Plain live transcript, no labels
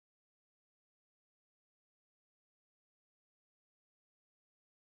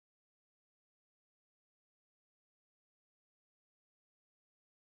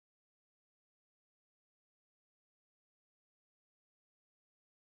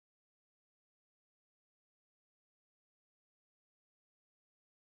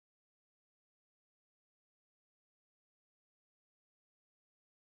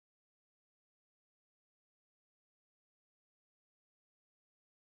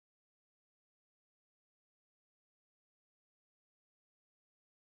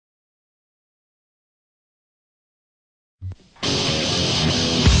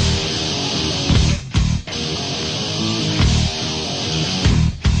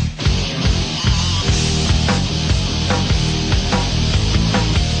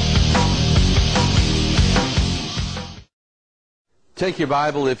Take your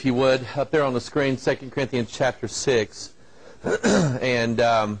Bible, if you would, up there on the screen, 2 Corinthians chapter 6. And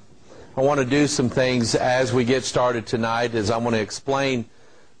I want to do some things as we get started tonight, as I want to explain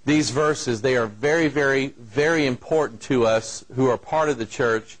these verses. They are very, very, very important to us who are part of the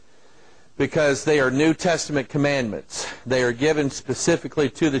church because they are New Testament commandments. They are given specifically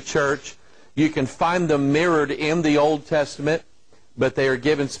to the church. You can find them mirrored in the Old Testament, but they are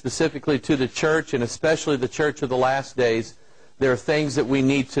given specifically to the church, and especially the church of the last days. There are things that we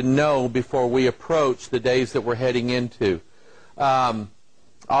need to know before we approach the days that we're heading into. I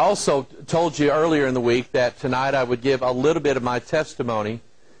also told you earlier in the week that tonight I would give a little bit of my testimony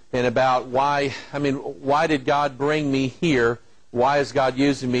and about why did God bring me here? Why is God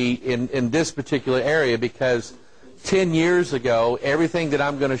using me in this particular area? Because 10 years ago, everything that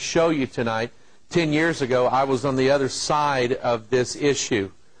I'm going to show you tonight, 10 years ago, I was on the other side of this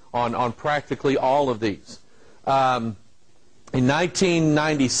issue on practically all of these. In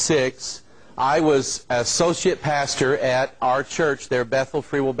 1996, I was associate pastor at our church there, Bethel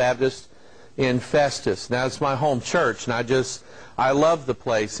Free Will Baptist in Festus. Now, it's my home church, and I love the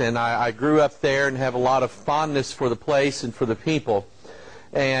place, and I grew up there and have a lot of fondness for the place and for the people.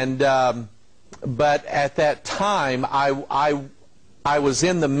 And but at that time, I was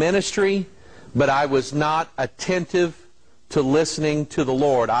in the ministry, but I was not attentive to listening to the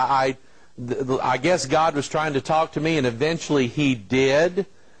Lord. I guess God was trying to talk to me, and eventually He did,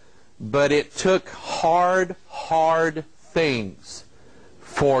 but it took hard things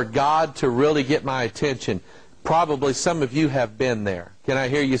for God to really get my attention. Probably some of you have been there. Can I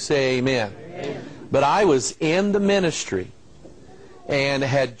hear you say amen? Amen. But I was in the ministry and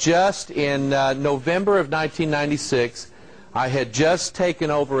had just in November of 1996, I had just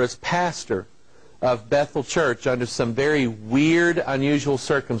taken over as pastor of Bethel Church under some very weird, unusual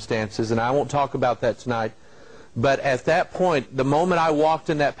circumstances, and I won't talk about that tonight. But at that point, the moment I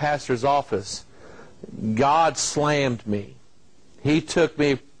walked in that pastor's office, God slammed me. He took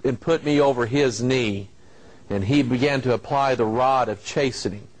me and put me over His knee, and He began to apply the rod of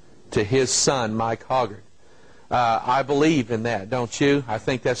chastening to His son, Mike Hoggard. I believe in that, don't you? I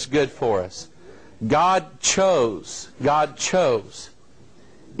think that's good for us. God chose,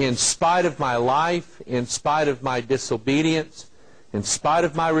 in spite of my life, in spite of my disobedience, in spite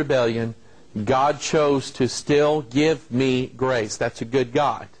of my rebellion, God chose to still give me grace. That's a good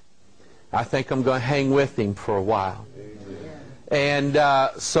God. I think I'm going to hang with Him for a while. And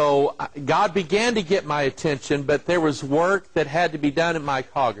so God began to get my attention, but there was work that had to be done at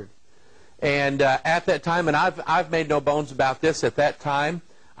Mike Hoggard. And at that time, and I've made no bones about this, at that time,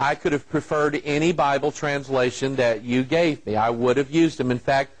 I could have preferred any Bible translation that you gave me. I would have used them. In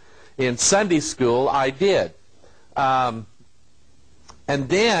fact, in Sunday school, I did. And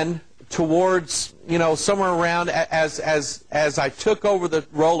then, towards, somewhere around as I took over the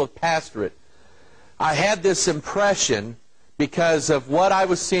role of pastorate, I had this impression, because of what I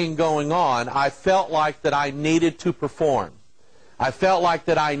was seeing going on, I felt like that I needed to perform. I felt like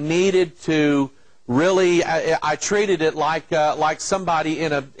that I needed to really, I treated it like somebody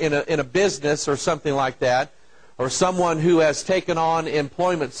in a business or something like that, or someone who has taken on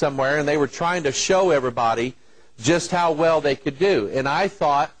employment somewhere, and they were trying to show everybody just how well they could do. And I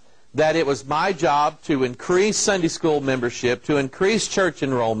thought that it was my job to increase Sunday school membership, to increase church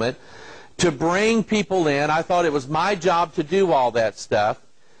enrollment, to bring people in. I thought it was my job to do all that stuff.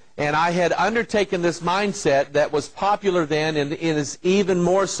 And I had undertaken this mindset that was popular then and is even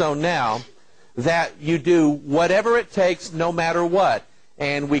more so now, that you do whatever it takes no matter what.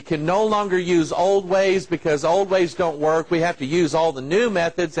 And we can no longer use old ways because old ways don't work. We have to use all the new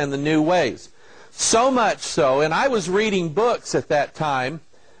methods and the new ways. So much so, and I was reading books at that time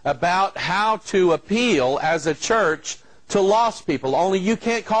about how to appeal as a church to lost people. Only you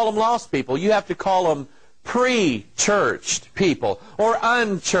can't call them lost people. You have to call them pre-churched people or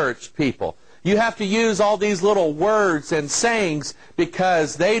unchurched people. You have to use all these little words and sayings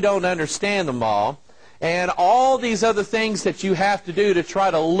because they don't understand them all. And all these other things that you have to do to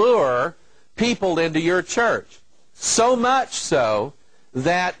try to lure people into your church. So much so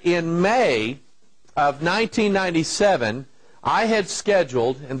that in May of 1997, I had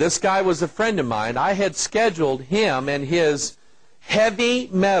scheduled, and this guy was a friend of mine, I had scheduled him and his heavy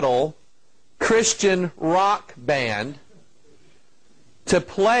metal Christian rock band to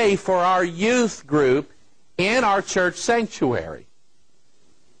play for our youth group in our church sanctuary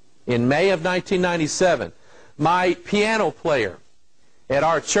in May of 1997. My piano player at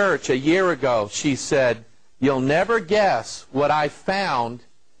our church a year ago, she said, "You'll never guess what I found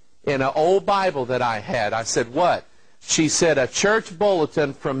in an old Bible that I had." I said, "What?" She said, "A church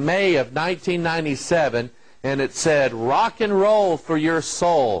bulletin from May of 1997, and it said, rock and roll for your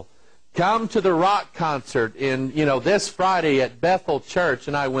soul. Come to the rock concert in, this Friday at Bethel Church.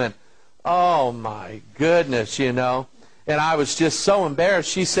 And I went, oh my goodness, And I was just so embarrassed.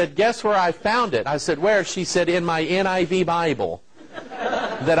 She said, guess where I found it? I said, where? She said, in my NIV Bible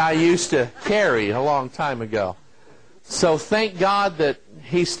that I used to carry a long time ago. So thank God that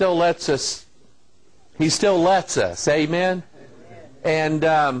He still lets us. He still lets us. Amen? And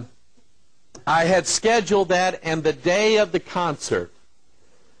I had scheduled that, and the day of the concert,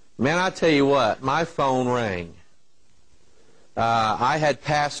 man, I tell you what, my phone rang. I had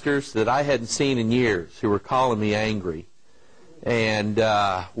pastors that I hadn't seen in years who were calling me angry. And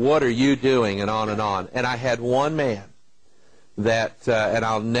what are you doing? And on and on. And I had one man that, and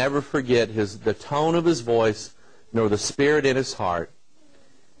I'll never forget the tone of his voice, nor the spirit in his heart.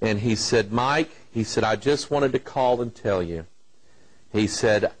 And he said, Mike, he said, I just wanted to call and tell you. He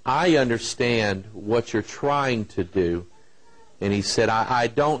said, I understand what you're trying to do. And he said, I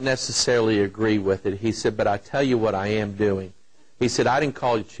don't necessarily agree with it. He said, but I tell you what I am doing. He said, I didn't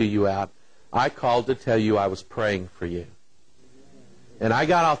call you out. I called to tell you I was praying for you. And I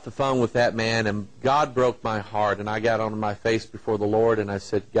got off the phone with that man, and God broke my heart. And I got on my face before the Lord, and I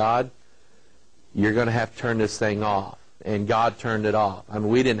said, God, you're going to have to turn this thing off. And God turned it off. I mean,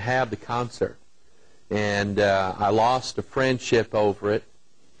 we didn't have the concert. And I lost a friendship over it.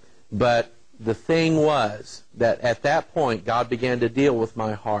 But the thing was that at that point, God began to deal with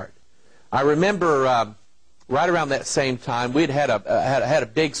my heart. I remember right around that same time, we'd had a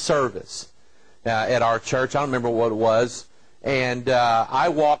big service at our church. I don't remember what it was. And I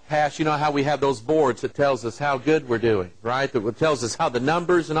walked past, you know how we have those boards that tells us how good we're doing, right? That tells us how the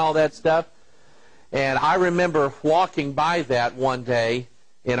numbers and all that stuff. And I remember walking by that one day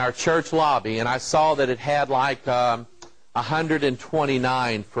in our church lobby, and I saw that it had like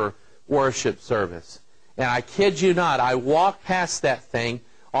 129 for worship service. And I kid you not, I walked past that thing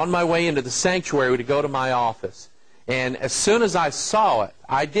on my way into the sanctuary to go to my office. And as soon as I saw it,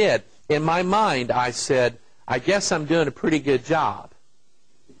 I did. In my mind, I said, I guess I'm doing a pretty good job.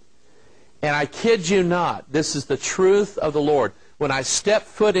 And I kid you not, this is the truth of the Lord. When I stepped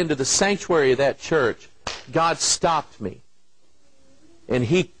foot into the sanctuary of that church, God stopped me. And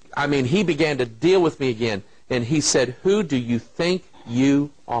He began to deal with me again. And He said, who do you think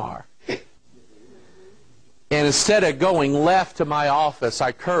you are? And instead of going left to my office,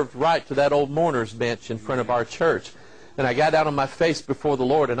 I curved right to that old mourner's bench in front of our church. And I got down on my face before the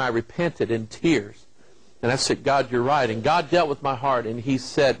Lord, and I repented in tears. And I said, God, you're right. And God dealt with my heart, and He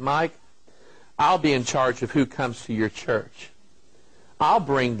said, Mike, I'll be in charge of who comes to your church. I'll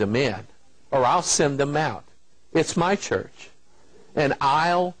bring them in, or I'll send them out. It's my church, and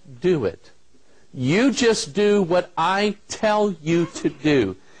I'll do it. You just do what I tell you to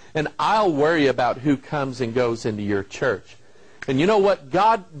do, and I'll worry about who comes and goes into your church. And you know what?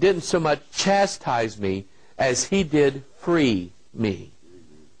 God didn't so much chastise me as He did free me.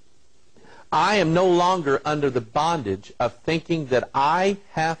 I am no longer under the bondage of thinking that I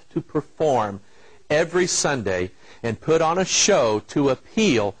have to perform every Sunday and put on a show to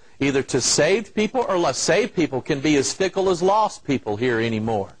appeal either to saved people or less. Saved people can be as fickle as lost people here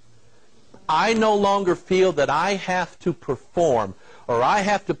anymore. I no longer feel that I have to perform or I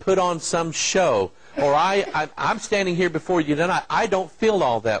have to put on some show or I'm standing here before you tonight. I don't feel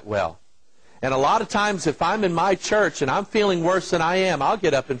all that well. And a lot of times if I'm in my church and I'm feeling worse than I am, I'll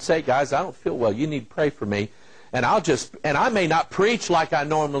get up and say, guys, I don't feel well. You need to pray for me. And I may not preach like I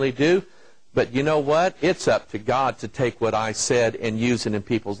normally do, but you know what? It's up to God to take what I said and use it in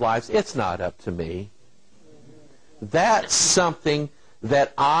people's lives. It's not up to me. That's something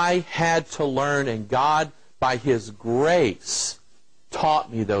that I had to learn, and God, by His grace,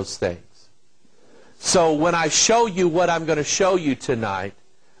 taught me those things. So when I show you what I'm going to show you tonight,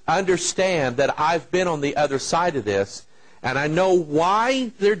 understand that I've been on the other side of this, and I know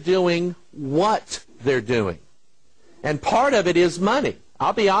why they're doing what they're doing. And part of it is money.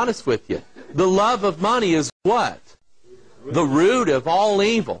 I'll be honest with you. The love of money is what? The root of all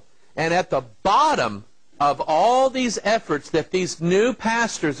evil. And at the bottom of all these efforts that these new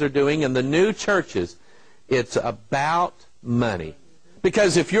pastors are doing in the new churches, it's about money.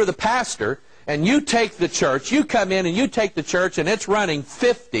 Because if you're the pastor and you take the church, you come in and you take the church and it's running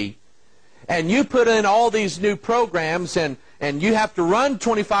 50, and you put in all these new programs and you have to run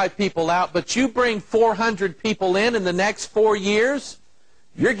 25 people out, but you bring 400 people in the next 4 years,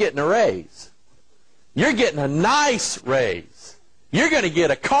 you're getting a raise. You're getting a nice raise. You're going to get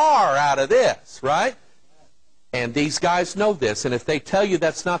a car out of this, right? And these guys know this, and if they tell you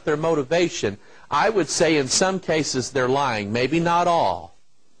that's not their motivation, I would say in some cases they're lying. Maybe not all.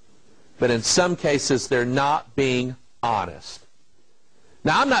 but in some cases they're not being honest.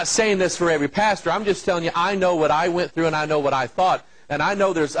 Now, I'm not saying this for every pastor. I'm just telling you, I know what I went through and I know what I thought. And I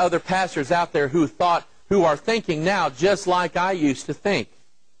know there's other pastors out there who are thinking now just like I used to think.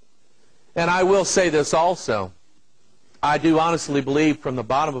 And I will say this also. I do honestly believe from the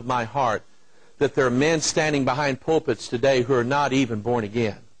bottom of my heart that there are men standing behind pulpits today who are not even born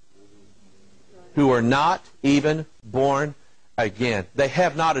again. Who are not even born again. They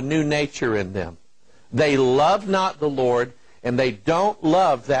have not a new nature in them. They love not the Lord, and they don't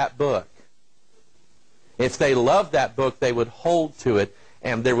love that book. If they loved that book, they would hold to it,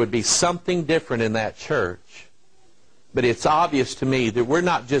 and there would be something different in that church. But it's obvious to me that we're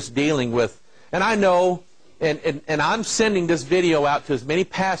not just dealing with, and I know, and I'm sending this video out to as many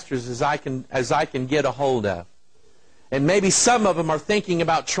pastors as I can get a hold of. And maybe some of them are thinking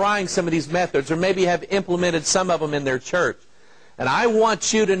about trying some of these methods, or maybe have implemented some of them in their church. And I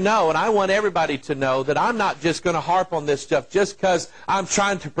want you to know, and I want everybody to know, that I'm not just going to harp on this stuff just because I'm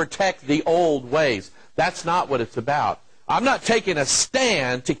trying to protect the old ways. That's not what it's about. I'm not taking a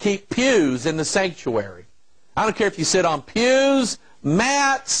stand to keep pews in the sanctuary. I don't care if you sit on pews,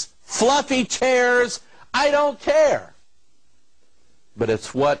 mats, fluffy chairs. I don't care. But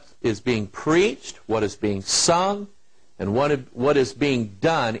it's what is being preached, what is being sung, and what is being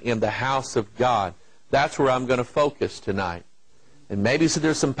done in the house of God. That's where I'm going to focus tonight. And maybe so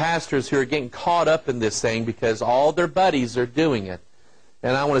there's some pastors who are getting caught up in this thing because all their buddies are doing it.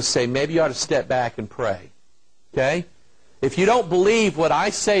 And I want to say, maybe you ought to step back and pray. Okay? If you don't believe what I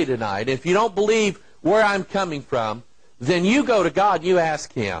say tonight, if you don't believe where I'm coming from, then you go to God and you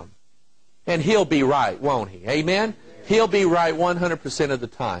ask Him. And He'll be right, won't He? Amen? He'll be right 100% of the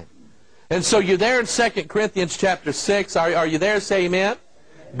time. And so you're there in 2 Corinthians chapter 6. Are you there? Say amen.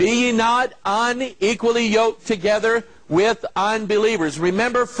 Be ye not unequally yoked together with unbelievers.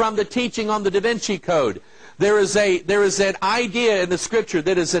 Remember from the teaching on the Da Vinci Code, there is an idea in the Scripture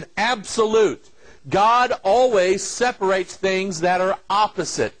that is an absolute. God always separates things that are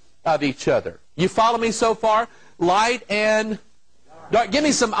opposite of each other. You follow me so far? Light and dark. Give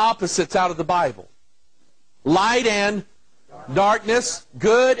me some opposites out of the Bible. Light and darkness.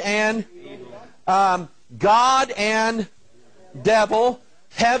 Good and God and devil.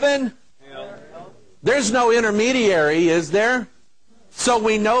 Heaven. There's no intermediary, is there? So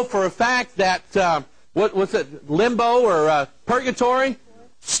we know for a fact that, what's it, limbo or purgatory?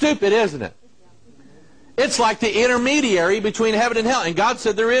 Stupid, isn't it? It's like the intermediary between heaven and hell. And God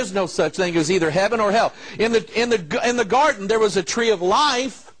said there is no such thing as either heaven or hell. In the garden, there was a tree of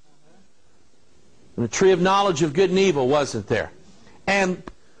life and a tree of knowledge of good and evil, wasn't there? And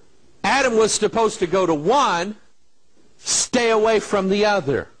Adam was supposed to go to one, stay away from the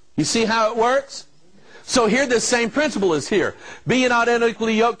other. You see how it works? So here this same principle is here. Be ye not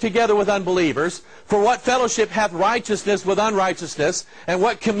unequally yoked together with unbelievers. For what fellowship hath righteousness with unrighteousness? And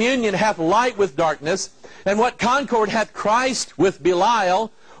what communion hath light with darkness? And what concord hath Christ with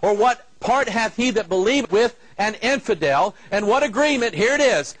Belial? Or what part hath he that believeth with an infidel? And what agreement, here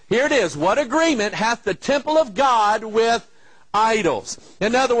it is, what agreement hath the temple of God with idols?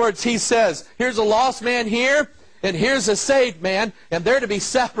 In other words, he says, here's a lost man here, and here's a saved man, and they're to be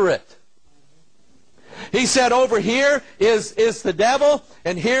separate. He said over here is the devil,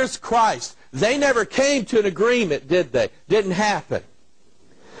 and here's Christ. They never came to an agreement, did they? Didn't happen.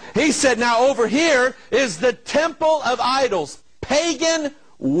 He said, now over here is the temple of idols, pagan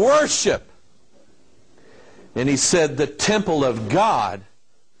worship. And he said the temple of God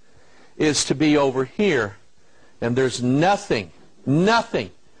is to be over here. And there's nothing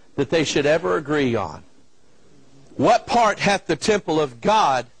that they should ever agree on. What part hath the temple of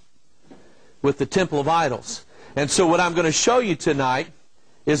God with the temple of idols? And so what I'm going to show you tonight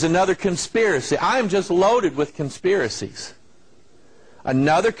is another conspiracy. I am just loaded with conspiracies.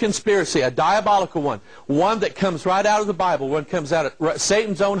 Another conspiracy, a diabolical one. One that comes right out of the Bible, one comes out of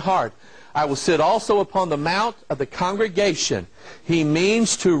Satan's own heart. I will sit also upon the mount of the congregation. He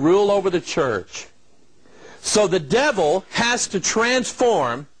means to rule over the church. So the devil has to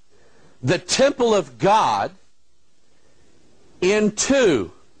transform the temple of God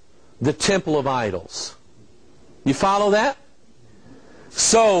into the temple of idols. You follow that?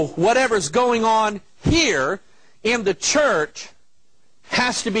 So whatever's going on here in the church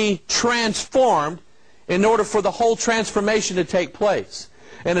has to be transformed in order for the whole transformation to take place.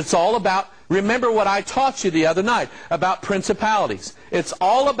 And it's all about, remember what I taught you the other night about principalities. It's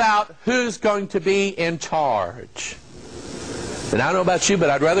all about who's going to be in charge. And I don't know about you, but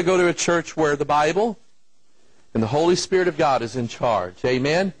I'd rather go to a church where the Bible and the Holy Spirit of God is in charge.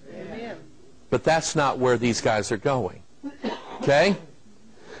 Amen? Amen. But that's not where these guys are going. Okay?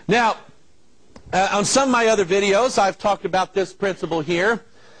 Now, On some of my other videos, I've talked about this principle here.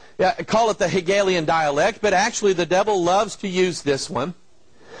 I call it the Hegelian dialect, but actually the devil loves to use this one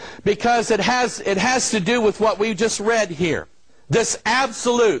because it has to do with what we just read here. This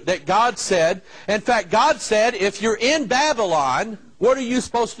absolute that God said. In fact, God said, if you're in Babylon, what are you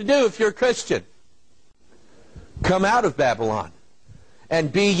supposed to do if you're a Christian? Come out of Babylon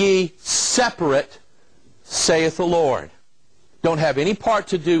and be ye separate, saith the Lord. Don't have any part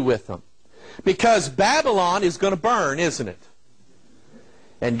to do with them. Because Babylon is going to burn, isn't it?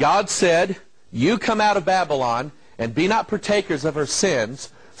 And God said, you come out of Babylon and be not partakers of her sins,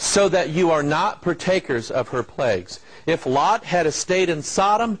 so that you are not partakers of her plagues. If Lot had stayed in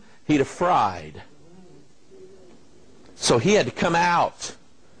Sodom, he'd have fried. So he had to come out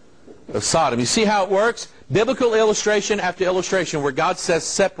of Sodom. You see how it works? Biblical illustration after illustration where God says,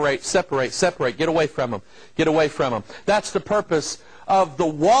 separate, separate, separate. Get away from them. Get away from them. That's the purpose of the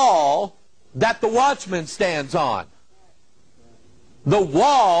wall that the watchman stands on. The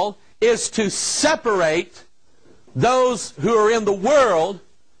wall is to separate those who are in the world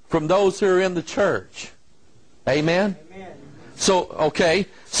from those who are in the church. Amen? Amen.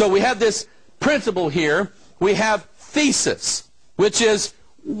 So we have this principle here. We have thesis, which is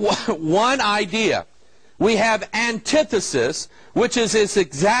one idea. We have antithesis, which is its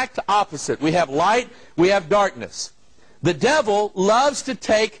exact opposite. We have light, we have darkness. The devil loves to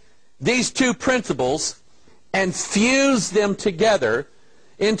take these two principles and fuse them together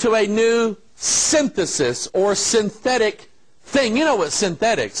into a new synthesis or synthetic thing. You know what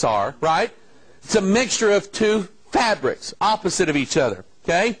synthetics are, right? It's a mixture of two fabrics, opposite of each other.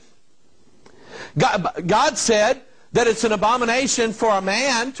 Okay? God said that it's an abomination for a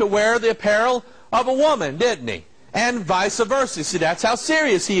man to wear the apparel of a woman, didn't he? And vice versa. See, that's how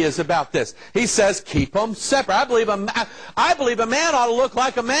serious he is about this. He says, keep them separate. I believe a man ought to look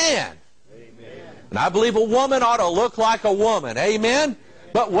like a man. Amen. And I believe a woman ought to look like a woman. Amen? Amen.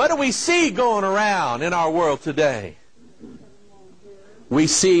 But what do we see going around in our world today? We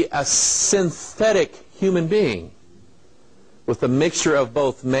see a synthetic human being with a mixture of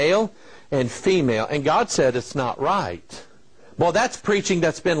both male and female. And God said it's not right. Well, that's preaching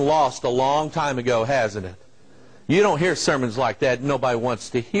that's been lost a long time ago, hasn't it? You don't hear sermons like that. Nobody wants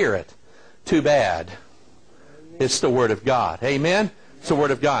to hear it. Too bad. It's the Word of God. Amen? It's the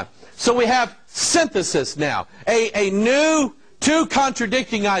Word of God. So we have synthesis now. A new, two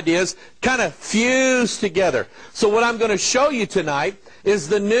contradicting ideas kind of fused together. So what I'm going to show you tonight is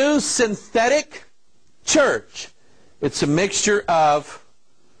the new synthetic church. It's a mixture of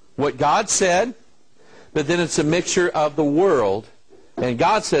what God said, but then it's a mixture of the world. And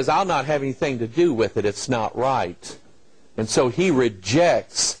God says, I'll not have anything to do with it. It's not right. And so He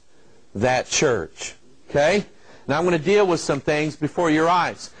rejects that church. Okay? Now I'm going to deal with some things before your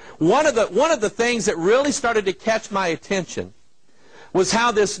eyes. One of the things that really started to catch my attention was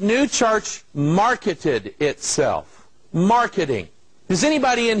how this new church marketed itself. Marketing. Does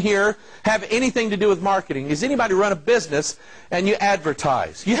anybody in here have anything to do with marketing? Does anybody run a business and you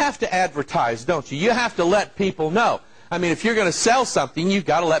advertise? You have to advertise, don't you? You have to let people know. I mean, if you're going to sell something, you've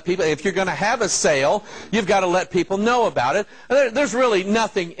got to let people, if you're going to have a sale, you've got to let people know about it. There's really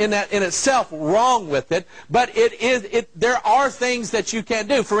nothing in itself wrong with it, but there are things that you can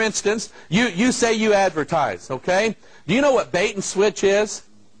do. For instance, you say you advertise, okay? Do you know what bait and switch is?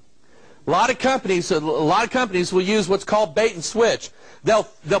 A lot of companies will use what's called bait and switch. They'll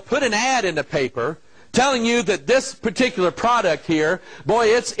put an ad in the paper telling you that this particular product here, boy,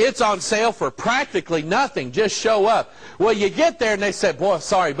 it's on sale for practically nothing. Just show up. Well, you get there and they say, boy,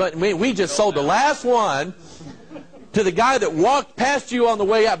 sorry, but we just sold the last one to the guy that walked past you on the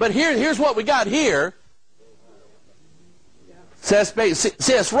way out. But here's what we got here. See,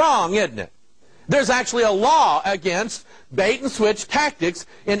 it's wrong, isn't it? There's actually a law against bait and switch tactics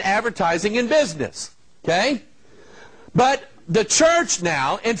in advertising and business. Okay? But the church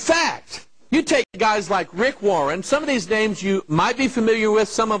now, in fact, you take guys like Rick Warren, some of these names you might be familiar with,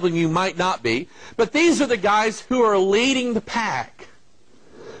 some of them you might not be, but these are the guys who are leading the pack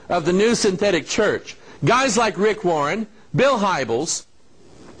of the new synthetic church. Guys like Rick Warren, Bill Hybels,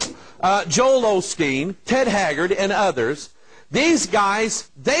 Joel Osteen, Ted Haggard, and others. These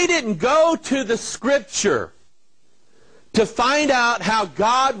guys, they didn't go to the Scripture to find out how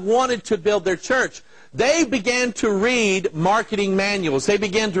God wanted to build their church. They began to read marketing manuals. They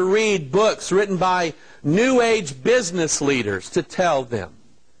began to read books written by New Age business leaders to tell them.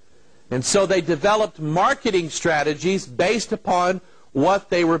 And so they developed marketing strategies based upon what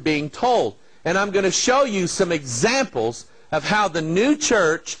they were being told. And I'm going to show you some examples of how the new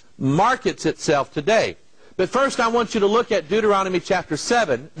church markets itself today. But first I want you to look at Deuteronomy chapter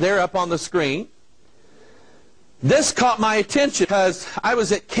 7. They're up on the screen. This caught my attention because I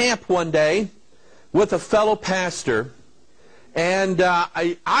was at camp one day with a fellow pastor, and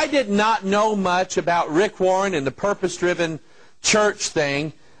I did not know much about Rick Warren and the purpose-driven church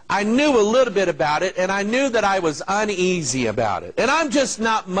thing. I knew a little bit about it, and I knew that I was uneasy about it. And I'm just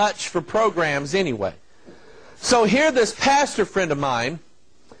not much for programs anyway. So here this pastor friend of mine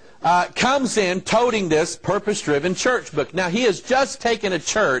comes in toting this purpose-driven church book. Now, he has just taken a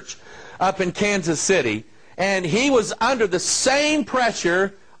church up in Kansas City, and he was under the same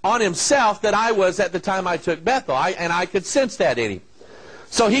pressure on himself that I was at the time I took Bethel, and I could sense that in him.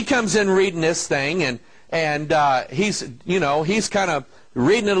 So he comes in reading this thing, and he's kind of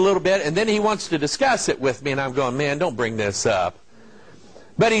reading it a little bit, and then he wants to discuss it with me, and I'm going, man, don't bring this up.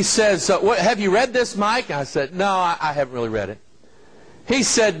 But he says, have you read this, Mike? I said, no, I haven't really read it. He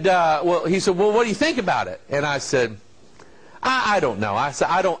said, well, what do you think about it? And I said, I don't know. I said,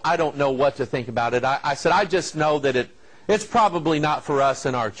 I don't know what to think about it. I said, I just know that it's probably not for us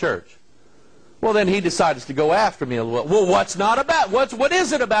in our church. Well, then he decides to go after me a little bit. Well, what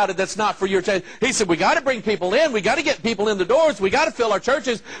is it about it that's not for your church? He said, we got to bring people in. We got to get people in the doors. We got to fill our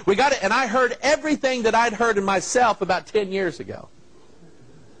churches. And I heard everything that I'd heard in myself about 10 years ago.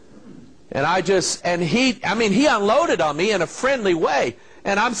 And he unloaded on me in a friendly way.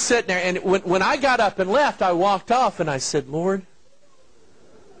 And I'm sitting there, and when I got up and left, I walked off and I said, Lord,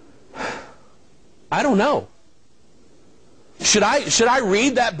 I don't know. Should I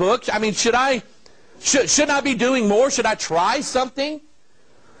read that book? I mean, shouldn't I be doing more? Should I try something?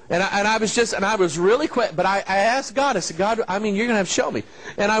 And I was really quick, but I asked God, I said, God, you're going to have to show me.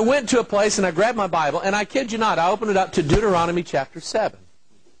 And I went to a place and I grabbed my Bible, and I kid you not, I opened it up to Deuteronomy chapter 7.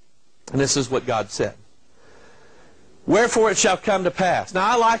 And this is what God said. Wherefore it shall come to pass. Now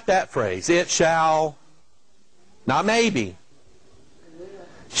I like that phrase. It shall, not maybe,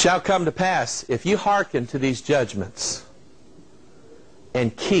 shall come to pass if you hearken to these judgments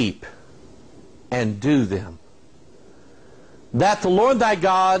and keep and do them, that the Lord thy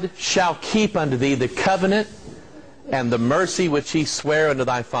God shall keep unto thee the covenant and the mercy which he sware unto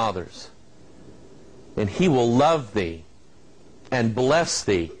thy fathers. And he will love thee and bless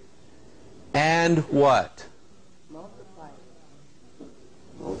thee. And what? Multiply.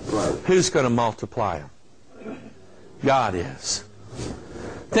 Who's going to multiply them? God is.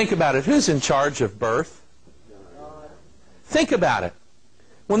 Think about it. Who's in charge of birth? Think about it.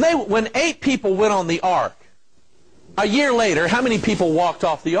 When 8 people went on the ark, a year later, how many people walked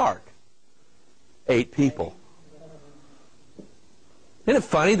off the ark? 8 people. Isn't it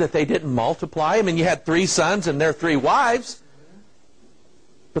funny that they didn't multiply? I mean, you had 3 sons and their 3 wives,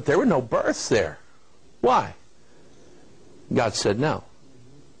 but there were no births there. Why? God said no.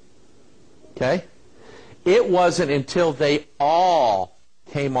 Okay? It wasn't until they all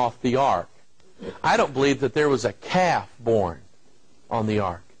came off the ark. I don't believe that there was a calf born on the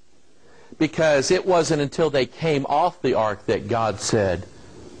ark, because it wasn't until they came off the ark that God said,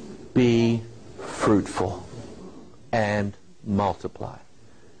 be fruitful and multiply.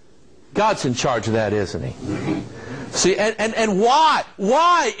 God's in charge of that, isn't he? See, and why?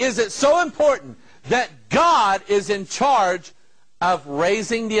 Why is it so important that God is in charge of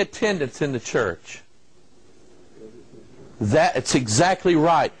raising the attendance in the church? It's exactly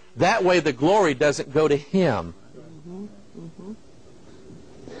right. That way the glory doesn't go to him,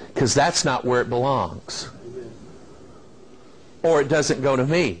 because that's not where it belongs. Or it doesn't go to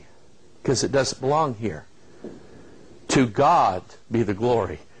me, because it doesn't belong here. To God be the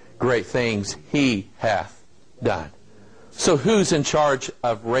glory. Great things he hath done. So who's in charge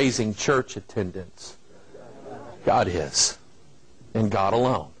of raising church attendance? God is. And God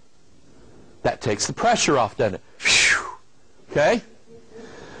alone. That takes the pressure off, doesn't it? Whew. Okay?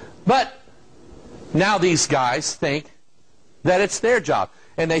 But now these guys think that it's their job.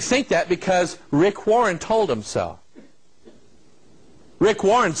 And they think that because Rick Warren told them so. Rick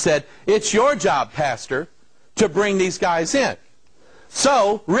Warren said, it's your job, Pastor, to bring these guys in.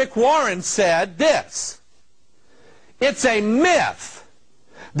 So Rick Warren said this: it's a myth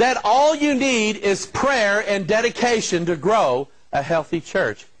that all you need is prayer and dedication to grow a healthy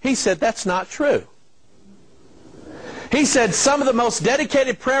church. He said that's not true. He said some of the most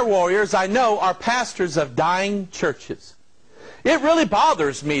dedicated prayer warriors I know are pastors of dying churches. It really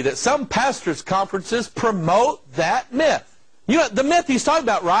bothers me that some pastors' conferences promote that myth. You know, the myth he's talking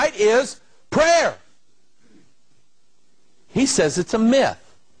about, right, is prayer. He says it's a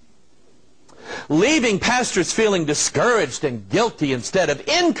myth. Leaving pastors feeling discouraged and guilty instead of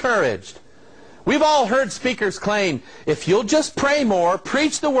encouraged. We've all heard speakers claim, if you'll just pray more,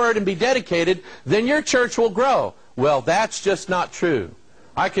 preach the word, and be dedicated, then your church will grow. Well, that's just not true.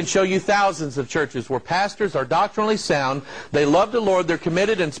 I can show you thousands of churches where pastors are doctrinally sound, they love the Lord, they're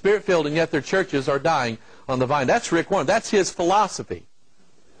committed and spirit-filled, and yet their churches are dying on the vine. That's Rick Warren. That's his philosophy.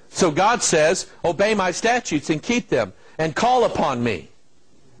 So God says, obey my statutes and keep them, and call upon me,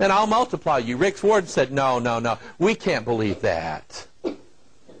 and I'll multiply you. Rick Warren said, no, no, no, we can't believe that.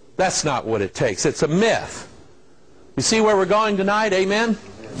 That's not what it takes. It's a myth. You see where we're going tonight? Amen?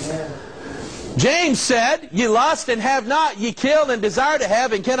 Amen. James said, ye lust and have not, ye kill and desire to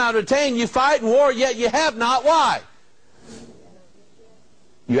have and cannot attain, you fight and war, yet ye have not. Why?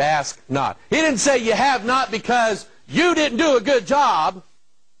 You ask not. He didn't say you have not because you didn't do a good job,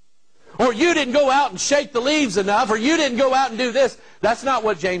 or you didn't go out and shake the leaves enough, or you didn't go out and do this. That's not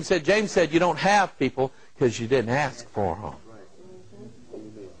what James said. James said you don't have people because you didn't ask for them.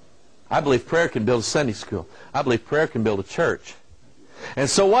 I believe prayer can build a Sunday school. I believe prayer can build a church. And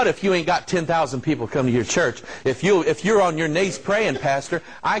so what if you ain't got 10,000 people come to your church? If you're on your knees praying, Pastor,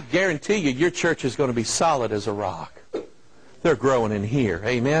 I guarantee you your church is going to be solid as a rock. They're growing in here.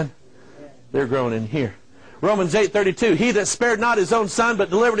 Amen? They're growing in here. Romans 8:32, he that spared not his own son, but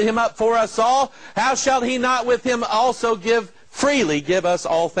delivered him up for us all, how shall he not with him also freely give us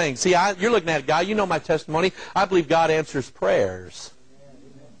all things? See, you're looking at it, guy. You know my testimony. I believe God answers prayers.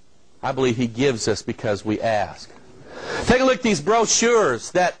 I believe he gives us because we ask. Take a look at these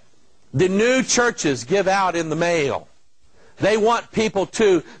brochures that the new churches give out in the mail. They want people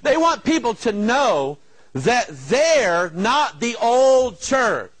to know that they're not the old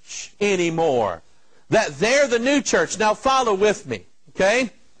church anymore. That they're the new church. Now follow with me,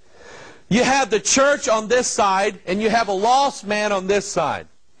 okay? You have the church on this side, and you have a lost man on this side.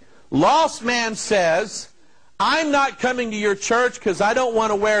 Lost man says, I'm not coming to your church because I don't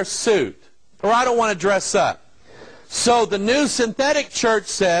want to wear a suit, or I don't want to dress up. So the new synthetic church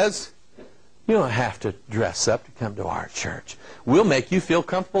says, you don't have to dress up to come to our church. We'll make you feel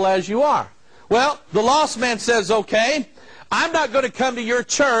comfortable as you are. Well, the lost man says, okay, I'm not going to come to your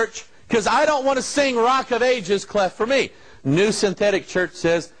church because I don't want to sing Rock of Ages, Cleft for Me. New synthetic church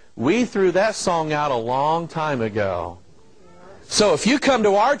says, we threw that song out a long time ago. So if you come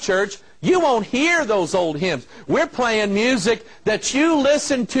to our church, you won't hear those old hymns. We're playing music that you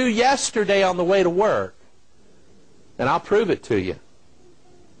listened to yesterday on the way to work. And I'll prove it to you.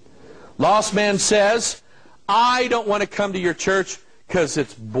 Lost man says, I don't want to come to your church because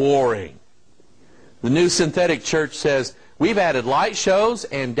it's boring. The new synthetic church says, we've added light shows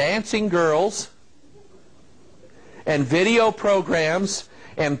and dancing girls and video programs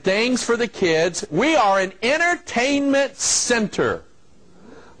and things for the kids. We are an entertainment center.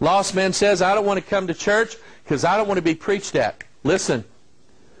 Lost man says, I don't want to come to church because I don't want to be preached at. Listen,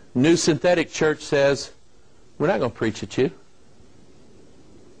 new synthetic church says, we're not going to preach at you.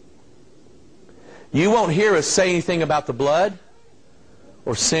 You won't hear us say anything about the blood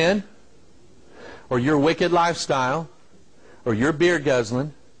or sin or your wicked lifestyle or your beer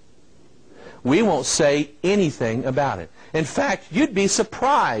guzzling. We won't say anything about it. In fact, you'd be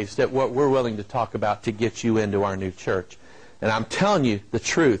surprised at what we're willing to talk about to get you into our new church. And I'm telling you the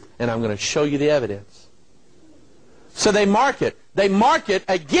truth, and I'm going to show you the evidence. So they market. They market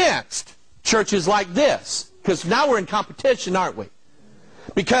against churches like this. Because now we're in competition, aren't we?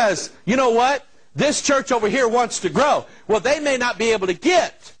 Because, you know what? This church over here wants to grow. Well, they may not be able to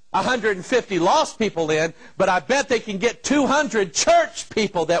get 150 lost people in, but I bet they can get 200 church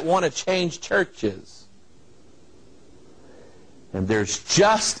people that want to change churches. And there's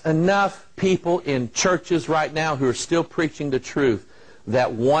just enough people in churches right now who are still preaching the truth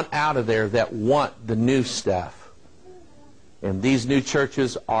that want out of there, that want the new stuff. And these new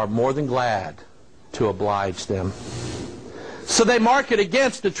churches are more than glad to oblige them. So they market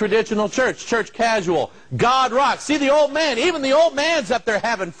against the traditional church, church casual, God rocks. See the old man, even the old man's up there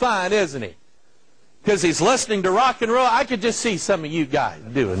having fun, isn't he? Because he's listening to rock and roll. I could just see some of you guys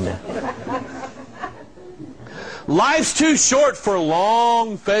doing that. Life's too short for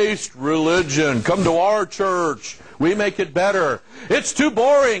long-faced religion. Come to our church. We make it better. It's too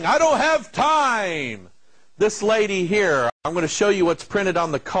boring. I don't have time. This lady here, I'm going to show you what's printed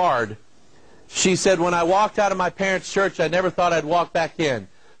on the card. She said, when I walked out of my parents' church, I never thought I'd walk back in.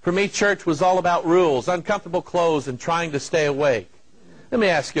 For me, church was all about rules, uncomfortable clothes, and trying to stay awake. Let me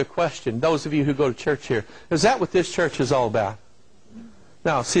ask you a question. Those of you who go to church here, is that what this church is all about?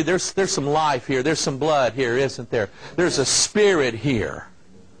 Now, see, there's some life here. There's some blood here, isn't there? There's a spirit here.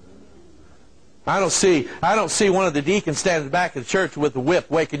 I don't see one of the deacons standing in the back of the church with a whip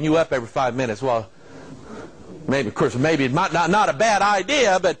waking you up every 5 minutes. Well, maybe, of course, maybe not a bad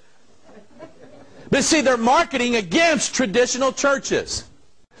idea, but see, they're marketing against traditional churches.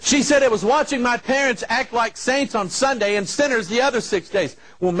 She said it was watching my parents act like saints on Sunday and sinners the other 6 days.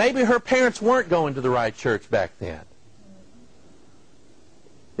 Well, maybe her parents weren't going to the right church back then.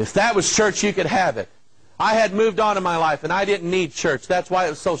 If that was church, you could have it. I had moved on in my life, and I didn't need church. That's why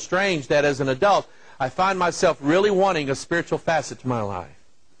it was so strange that as an adult, I find myself really wanting a spiritual facet to my life.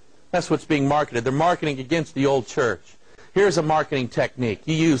 That's what's being marketed. They're marketing against the old church. Here's a marketing technique.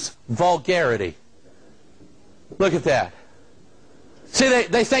 You use vulgarity. Look at that. See,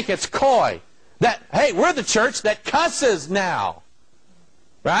 they think it's coy. That, hey, we're the church that cusses now.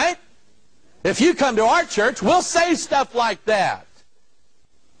 Right? If you come to our church, we'll say stuff like that.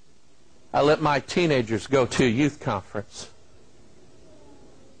 I let my teenagers go to a youth conference.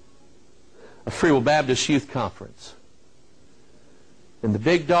 A Free Will Baptist youth conference. And the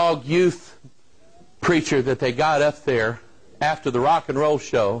big dog youth preacher that they got up there after the rock and roll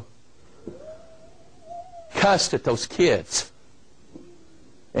show cussed at those kids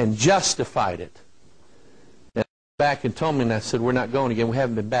and justified it. And back and told me, and I said, we're not going again. We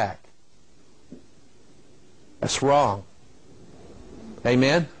haven't been back. That's wrong.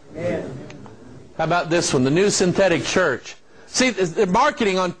 Amen? Amen. How about this one? The new synthetic church. See, they're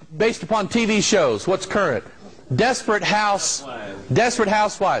marketing based upon TV shows. What's current? Desperate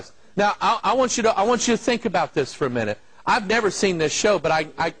Housewives. Now, I want you to think about this for a minute. I've never seen this show, but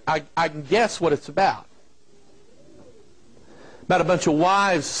I can guess what it's about. About a bunch of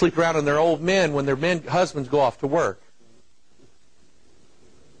wives sleep around on their old men when their husbands go off to work.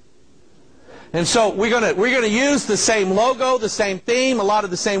 And so we're going to use the same logo, the same theme, a lot of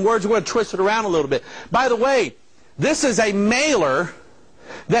the same words. We're going to twist it around a little bit. By the way, this is a mailer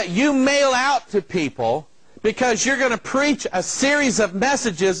that you mail out to people because you're going to preach a series of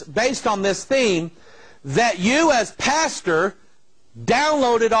messages based on this theme that you as pastor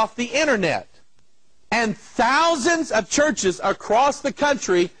downloaded off the internet. And thousands of churches across the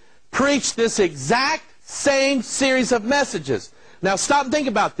country preach this exact same series of messages. Now stop and think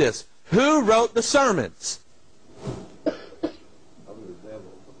about this. Who wrote the sermons?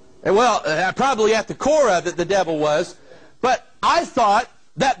 Well, probably at the core of it the devil was. But I thought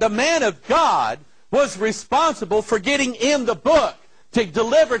that the man of God was responsible for getting in the book to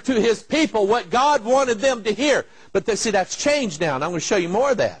deliver to his people what God wanted them to hear. But see, that's changed now, and I'm going to show you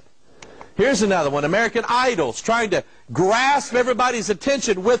more of that. Here's another one. American Idol's trying to grasp everybody's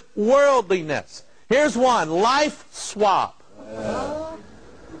attention with worldliness. Here's one. Life Swap.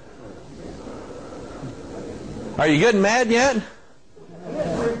 Are you good and mad yet?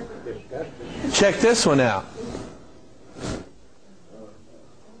 Check this one out.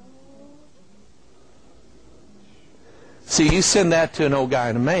 See, you send that to an old guy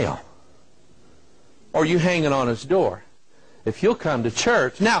in the mail. Or you hang it on his door. If you'll come to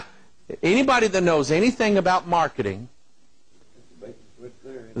church. Now, anybody that knows anything about marketing,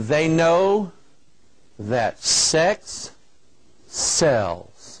 they know that sex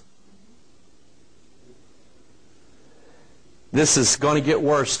sells. This is going to get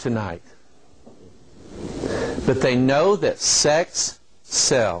worse tonight. But they know that sex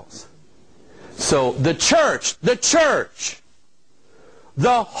sells. So the church,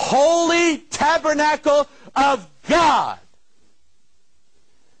 the holy tabernacle of God,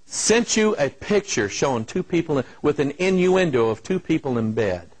 sent you a picture showing two people with an innuendo of two people in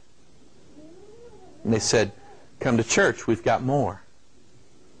bed. And they said, come to church, we've got more.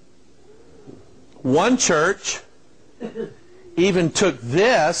 One church even took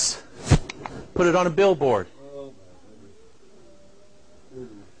this, put it on a billboard.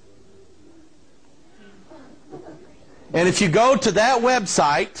 And if you go to that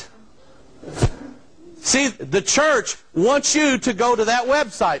website, see, the church wants you to go to that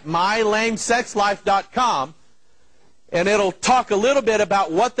website, mylamesexlife.com, and it'll talk a little bit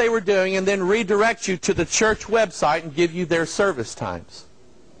about what they were doing and then redirect you to the church website and give you their service times.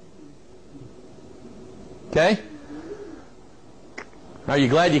 Okay? Are you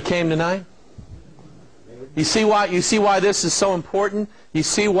glad you came tonight? You see why this is so important? You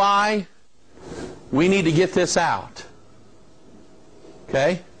see why we need to get this out?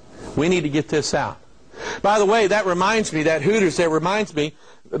 Okay? We need to get this out. By the way, that reminds me, that Hooters, that reminds me,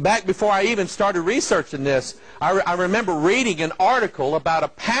 back before I even started researching this, I remember reading an article about a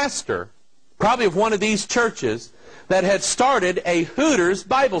pastor, probably of one of these churches, that had started a Hooters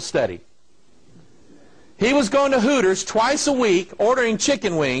Bible study. He was going to Hooters twice a week, ordering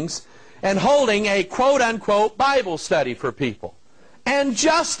chicken wings, and holding a quote-unquote Bible study for people, and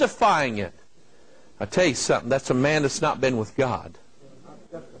justifying it. I'll tell you something, that's a man that's not been with God.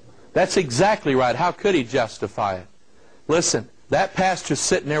 That's exactly right. How could he justify it? Listen, that pastor's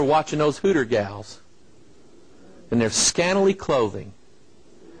sitting there watching those Hooter gals in their scantily clothing,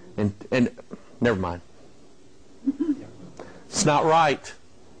 And never mind. It's not right.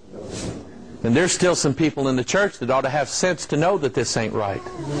 And there's still some people in the church that ought to have sense to know that this ain't right.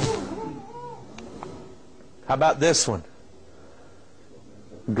 How about this one?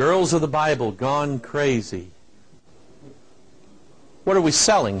 Girls of the Bible gone crazy. What are we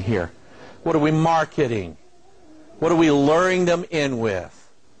selling here? What are we marketing? What are we luring them in with?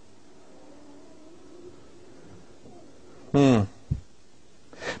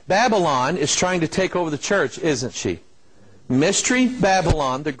 Babylon is trying to take over the church, isn't she? Mystery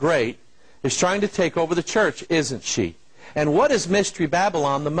Babylon the Great is trying to take over the church, isn't she? And what is Mystery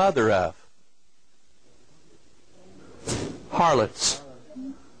Babylon the mother of? Harlots.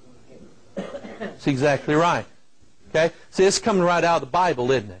 That's exactly right. Okay? See, it's coming right out of the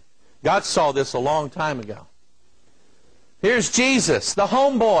Bible, isn't it? God saw this a long time ago. Here's Jesus, the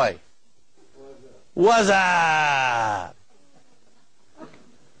homeboy. What's up?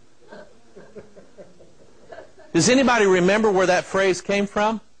 Does anybody remember where that phrase came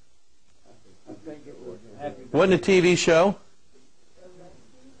from? Wasn't a TV show?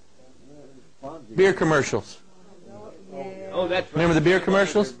 Beer commercials. Oh, that's right. Remember the beer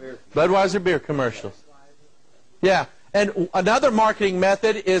commercials? Budweiser beer commercials. Yeah. And another marketing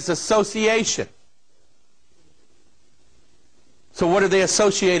method is association. So what are they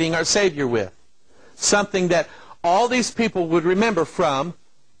associating our Savior with? Something that all these people would remember from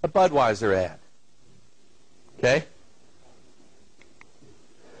a Budweiser ad. Okay?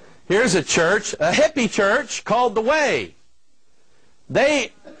 Here's a church, a hippie church called The Way.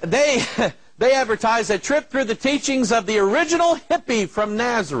 They advertise a trip through the teachings of the original hippie from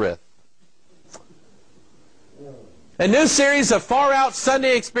Nazareth. A new series of far-out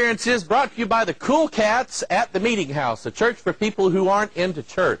Sunday experiences brought to you by the Cool Cats at the Meeting House, a church for people who aren't into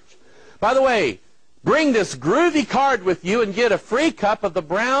church. By the way, bring this groovy card with you and get a free cup of the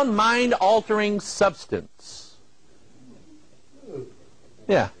brown mind-altering substance.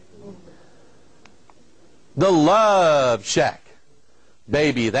 Yeah. The Love Shack.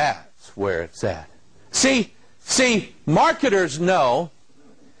 Baby, that's where it's at. See, marketers know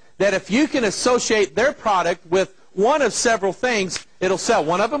that if you can associate their product with one of several things, it'll sell.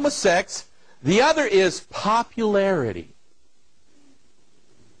 One of them is sex. The other is popularity.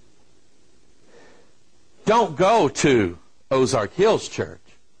 Don't go to Ozark Hills Church.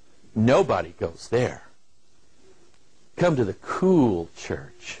 Nobody goes there. Come to the cool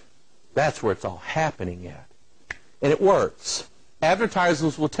church. That's where it's all happening at. And it works.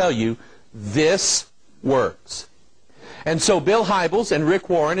 Advertisers will tell you this works. And so Bill Hybels and Rick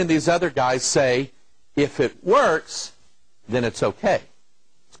Warren and these other guys say, if it works, then it's okay.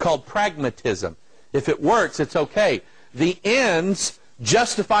 It's called pragmatism. If it works, it's okay. The ends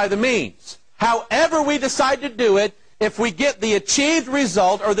justify the means. However we decide to do it, if we get the achieved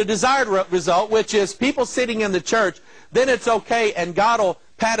result or the desired result, which is people sitting in the church, then it's okay, and God will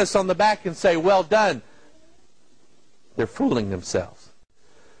pat us on the back and say, well done. They're fooling themselves.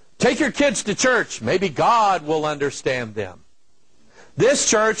 Take your kids to church. Maybe God will understand them. This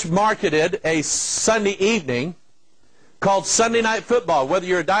church marketed a Sunday evening called Sunday Night Football. Whether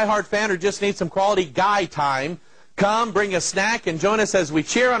you're a diehard fan or just need some quality guy time, come, bring a snack, and join us as we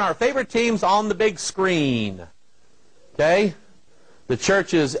cheer on our favorite teams on the big screen. Okay? The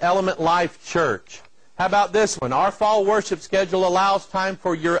church is Element Life Church. How about this one? Our fall worship schedule allows time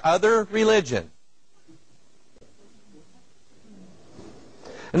for your other religion.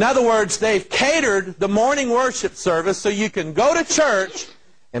 In other words, they've catered the morning worship service so you can go to church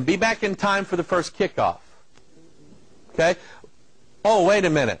and be back in time for the first kickoff. Okay? Oh, wait a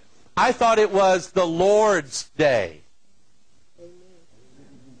minute. I thought it was the Lord's Day.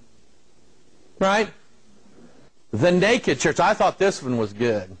 Right? The Naked Church. I thought this one was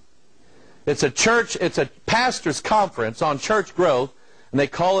good. It's a church, it's a pastor's conference on church growth, and they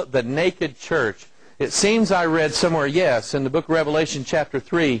call it the Naked Church. It seems I read somewhere, yes, in the book of Revelation chapter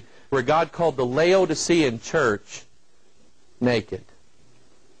 3, where God called the Laodicean church naked.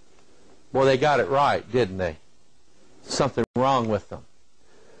 Boy, they got it right, didn't they? Something wrong with them.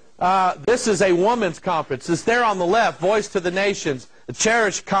 This is a woman's conference. It's there on the left, Voice to the Nations, a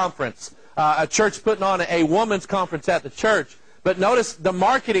Cherish conference, a church putting on a woman's conference at the church. But notice the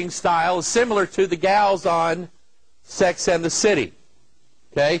marketing style is similar to the gals on Sex and the City.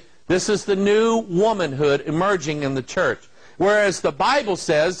 Okay? This is the new womanhood emerging in the church. Whereas the Bible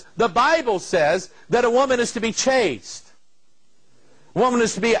says that a woman is to be chaste. A woman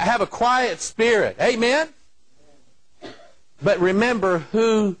is to have a quiet spirit. Amen? But remember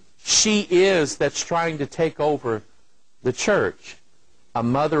who she is that's trying to take over the church. A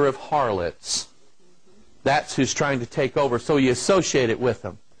mother of harlots. That's who's trying to take over. So you associate it with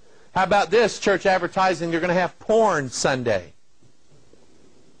them. How about this church advertising? You're going to have porn Sunday.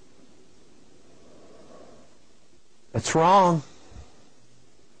 It's wrong.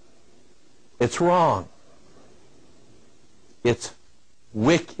 It's wrong. It's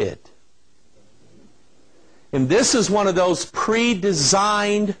wicked. And this is one of those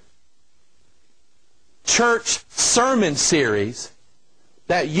pre-designed church sermon series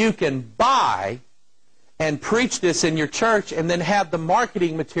that you can buy and preach this in your church and then have the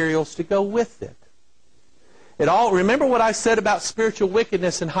marketing materials to go with it. Remember what I said about spiritual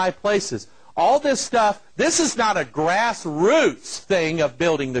wickedness in high places. All this stuff, this is not a grassroots thing of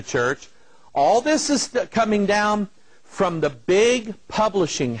building the church. All this is coming down from the big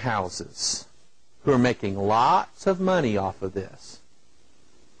publishing houses who are making lots of money off of this.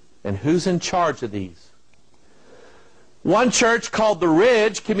 And who's in charge of these? One church called the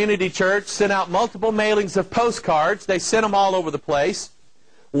Ridge Community Church sent out multiple mailings of postcards. They sent them all over the place.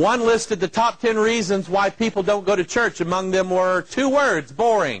 One listed the top 10 reasons why people don't go to church. Among them were 2 words,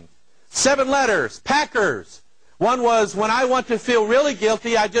 boring. 7 letters, Packers. One was, when I want to feel really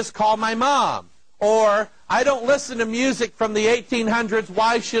guilty, I just call my mom. Or, I don't listen to music from the 1800s,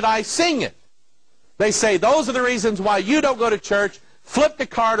 why should I sing it? They say, those are the reasons why you don't go to church. Flip the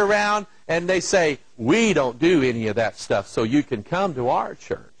card around, and they say, we don't do any of that stuff, so you can come to our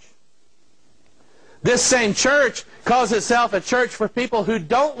church. This same church calls itself a church for people who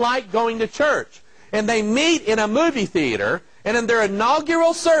don't like going to church. And they meet in a movie theater, and in their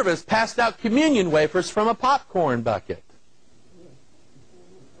inaugural service passed out communion wafers from a popcorn bucket.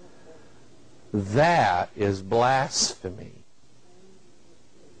 That is blasphemy.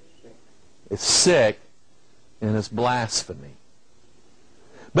 It's sick, and it's blasphemy.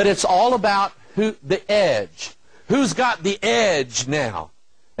 But it's all about the edge. Who's got the edge now?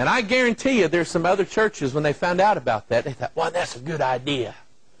 And I guarantee you there's some other churches, when they found out about that, they thought, well, that's a good idea.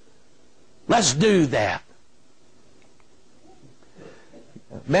 Let's do that.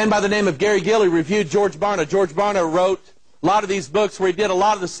 A man by the name of Gary Gilley reviewed George Barna. George Barna wrote a lot of these books where he did a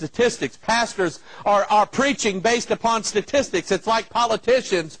lot of the statistics. Pastors are preaching based upon statistics. It's like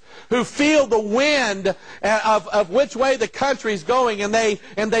politicians who feel the wind of which way the country's going, and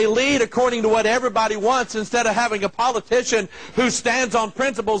they lead according to what everybody wants instead of having a politician who stands on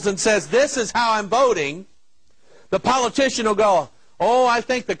principles and says, this is how I'm voting. The politician will go, oh, I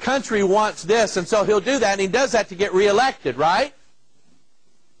think the country wants this, and so he'll do that, and he does that to get reelected, right?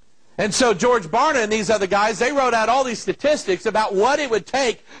 And so George Barna and these other guys, they wrote out all these statistics about what it would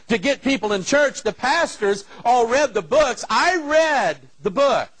take to get people in church. The pastors all read the books. I read the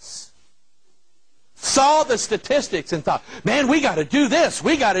books, saw the statistics, and thought, man, we got to do this,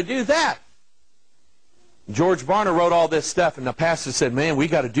 we got to do that. George Barna wrote all this stuff, and the pastor said, man, we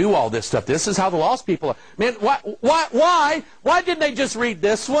got to do all this stuff. This is how the lost people are. Man, why didn't they just read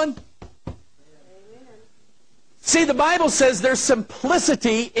this one? See, the Bible says there's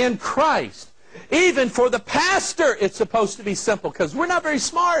simplicity in Christ. Even for the pastor, it's supposed to be simple, because we're not very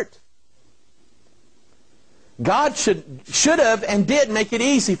smart. God should have and did make it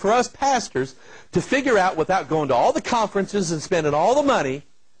easy for us pastors to figure out, without going to all the conferences and spending all the money,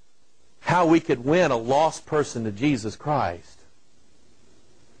 how we could win a lost person to Jesus Christ.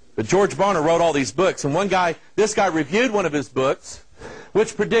 But George Barna wrote all these books, and this guy reviewed one of his books,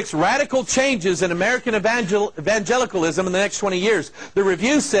 which predicts radical changes in American evangelicalism in the next 20 years. The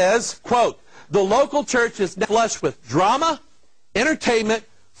review says, quote, the local church is now flush with drama, entertainment,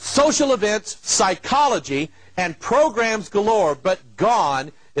 social events, psychology, and programs galore, but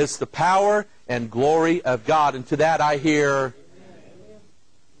gone is the power and glory of God. And to that I hear,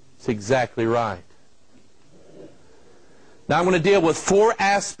 it's exactly right. Now I'm going to deal with 4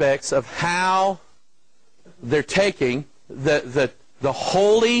 aspects of how they're taking the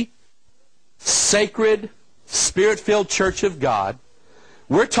holy, sacred, Spirit-filled church of God.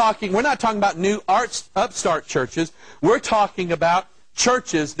 We're not talking about new upstart churches. We're talking about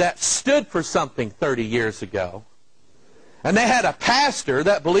churches that stood for something 30 years ago. And they had a pastor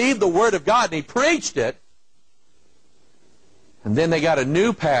that believed the Word of God, and he preached it. And then they got a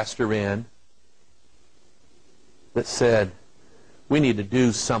new pastor in that said, we need to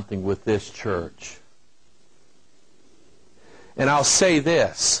do something with this church. And I'll say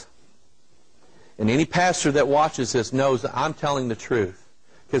this, and any pastor that watches this knows that I'm telling the truth,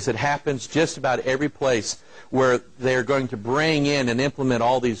 because it happens just about every place where they're going to bring in and implement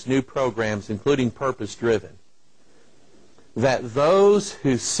all these new programs, including purpose-driven, that those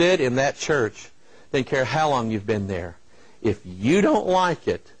who sit in that church, don't care how long you've been there, if you don't like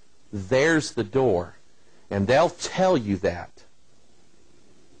it, there's the door, and they'll tell you that.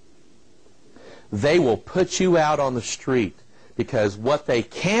 They will put you out on the street. Because what they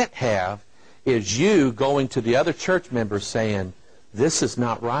can't have is you going to the other church members saying, this is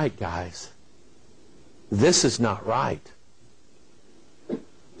not right, guys. This is not right.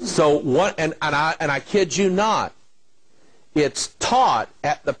 So what? And I kid you not, it's taught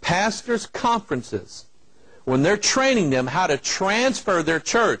at the pastors' conferences when they're training them how to transfer their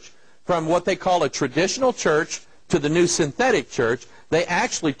church from what they call a traditional church to the new synthetic church. They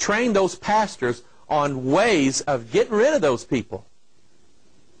actually train those pastors on ways of getting rid of those people.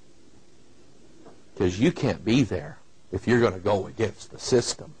 Because you can't be there if you're going to go against the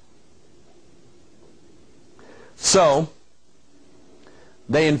system. So,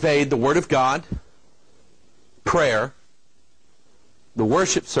 they invade the Word of God, prayer, the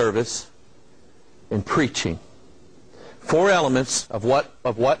worship service, and preaching. 4 elements of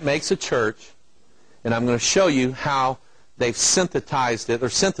what makes a church, and I'm going to show you how they've synthesized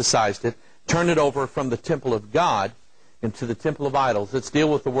it, turned it over from the temple of God into the temple of idols. Let's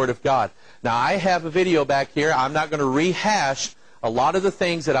deal with the Word of God. Now, I have a video back here. I'm not going to rehash a lot of the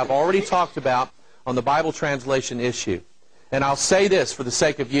things that I've already talked about on the Bible translation issue. And I'll say this for the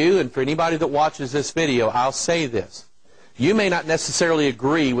sake of you and for anybody that watches this video, I'll say this. You may not necessarily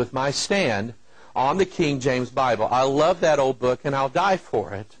agree with my stand on the King James Bible. I love that old book and I'll die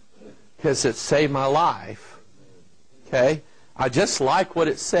for it because it saved my life. Okay? I just like what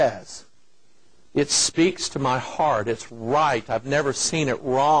it says. It speaks to my heart. It's right. I've never seen it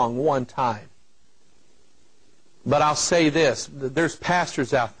wrong one time. But I'll say this. There's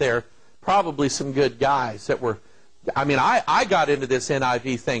pastors out there, probably some good guys that were... I got into this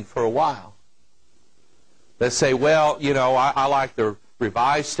NIV thing for a while. They say, well, you know, I like the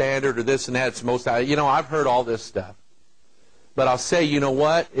Revised Standard or this and that. It's most, you know, I've heard all this stuff. But I'll say, you know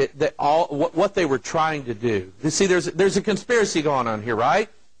what? What they were trying to do. You see, there's a conspiracy going on here, right?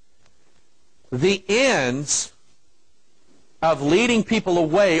 The ends of leading people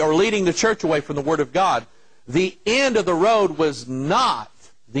away or leading the church away from the Word of God, the end of the road was not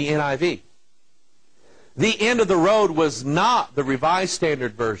the NIV. The end of the road was not the Revised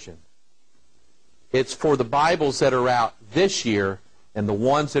Standard Version. It's for the Bibles that are out this year and the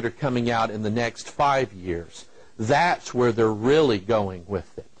ones that are coming out in the next 5 years. That's where they're really going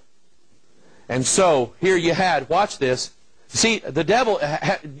with it. And so, here you had, watch this. See, the devil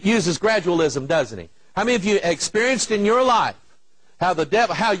uses gradualism, doesn't he? How many of you experienced in your life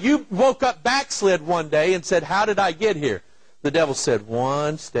how you woke up backslid one day and said, how did I get here? The devil said,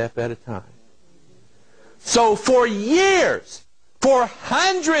 one step at a time. So for years, for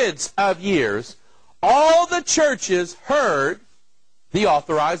hundreds of years, all the churches heard the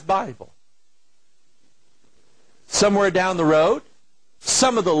authorized Bible. Somewhere down the road,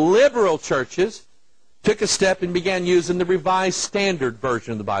 some of the liberal churches took a step and began using the Revised Standard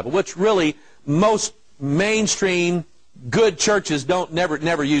Version of the Bible, which really most mainstream good churches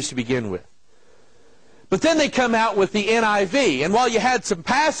never use to begin with. But then they come out with the NIV. And while you had some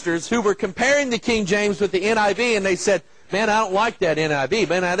pastors who were comparing the King James with the NIV, and they said, man, I don't like that NIV.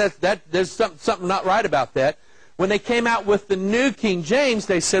 Man, there's something not right about that. When they came out with the New King James,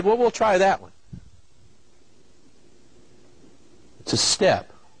 they said, well, we'll try that one. It's a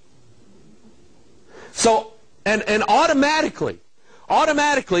step. So, and automatically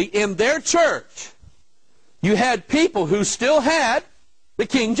in their church, you had people who still had the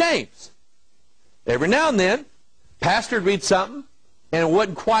King James. Every now and then, pastor would read something, and it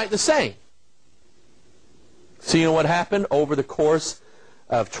wasn't quite the same. So you know what happened? Over the course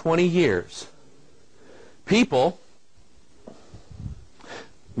of 20 years, people,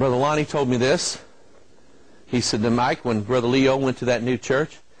 Brother Lonnie told me this. He said to Mike, when Brother Leo went to that new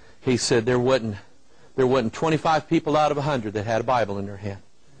church, he said there wasn't 25 people out of 100 that had a Bible in their hand.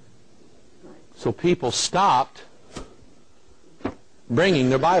 So people stopped bringing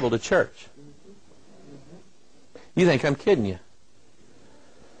their Bible to church. You think I'm kidding you.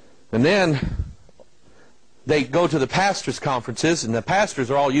 And then they go to the pastors' conferences, and the pastors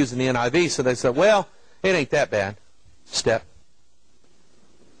are all using the NIV, so they said, well, it ain't that bad. Step.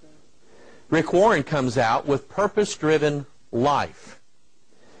 Rick Warren comes out with Purpose-Driven Life.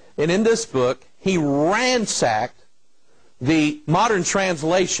 And in this book, he ransacked the modern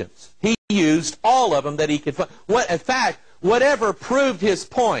translations. He used all of them that he could find. In fact, whatever proved his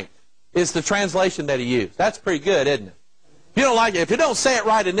point is the translation that he used. That's pretty good, isn't it? If you don't like it, if you don't say it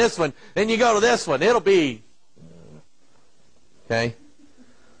right in this one, then you go to this one. It'll be... Okay?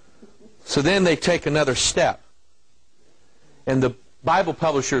 So then they take another step. And the Bible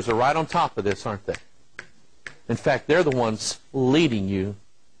publishers are right on top of this, aren't they? In fact, they're the ones leading you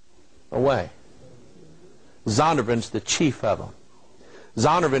away. Zondervan's the chief of them.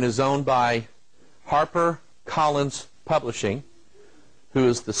 Zondervan is owned by HarperCollins Publishing, who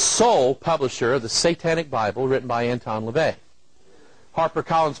is the sole publisher of the Satanic Bible written by Anton LaVey.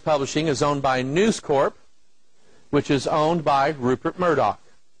 HarperCollins Publishing is owned by News Corp, which is owned by Rupert Murdoch,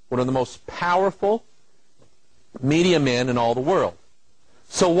 one of the most powerful media men in all the world.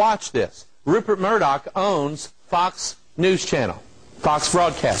 So watch this. Rupert Murdoch owns Fox News Channel, Fox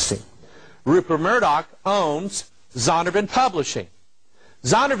Broadcasting. Rupert Murdoch owns Zondervan Publishing.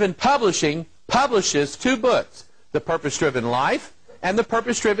 Zondervan Publishing publishes 2 books, The Purpose-Driven Life and The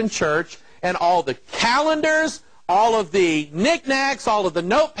Purpose-Driven Church, and all the calendars, all of the knickknacks, all of the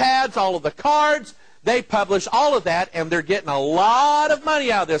notepads, all of the cards. They publish all of that, and they're getting a lot of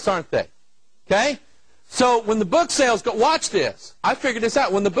money out of this, aren't they? Okay? So when the book sales go, watch this. I figured this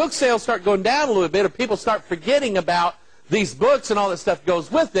out. When the book sales start going down a little bit, or people start forgetting about these books and all that stuff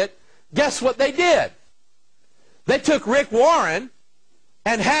goes with it, guess what they did? They took Rick Warren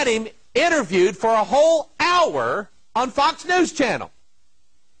and had him interviewed for a whole hour on Fox News Channel.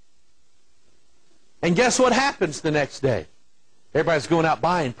 And guess what happens the next day? Everybody's going out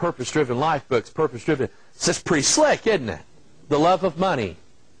buying Purpose-Driven Life books, Purpose-Driven. It's just pretty slick, isn't it? The love of money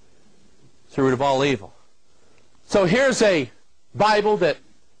is the root of all evil. So here's a Bible that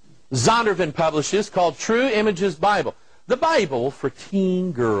Zondervan publishes called True Images Bible. The Bible for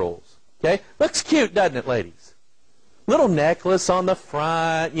teen girls. Okay? Looks cute, doesn't it, ladies? Little necklace on the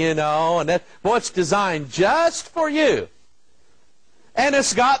front, you know, and that, boy, it's designed just for you. And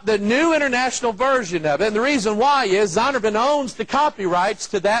it's got the new international version of it. And the reason why is Zondervan owns the copyrights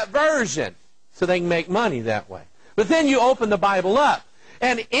to that version, so they can make money that way. But then you open the Bible up,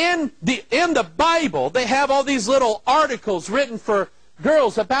 and in the Bible, they have all these little articles written for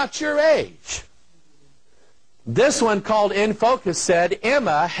girls about your age. This one called In Focus said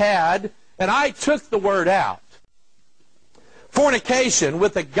Emma had, and I took the word out, fornication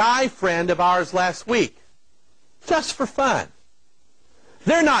with a guy friend of ours last week, just for fun.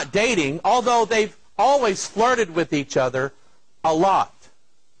 They're not dating, although they've always flirted with each other a lot.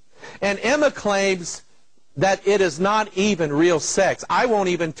 And Emma claims that it is not even real sex. I won't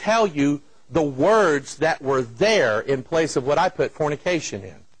even tell you the words that were there in place of what I put fornication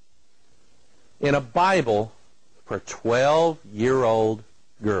in a Bible for 12-year-old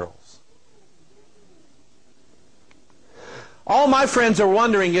girls. All my friends are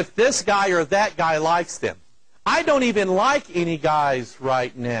wondering if this guy or that guy likes them. I don't even like any guys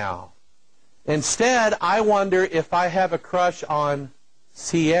right now. Instead, I wonder if I have a crush on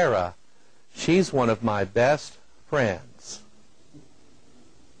Sierra. She's one of my best friends.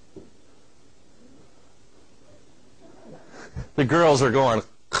 The girls are going,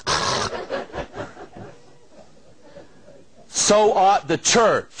 so ought the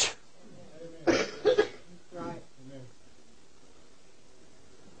church.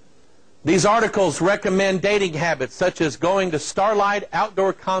 These articles recommend dating habits such as going to Starlight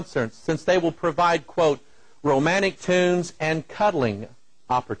outdoor concerts, since they will provide, quote, romantic tunes and cuddling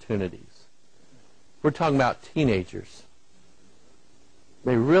opportunities. We're talking about teenagers.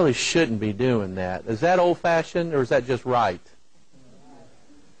 They really shouldn't be doing that. Is that old-fashioned, or is that just right?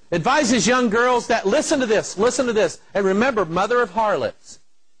 Advises young girls that, listen to this, and remember, mother of harlots.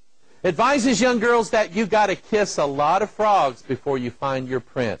 Advises young girls that you've got to kiss a lot of frogs before you find your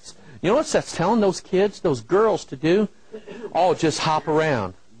prince. You know what that's telling those kids, those girls to do? Oh, just hop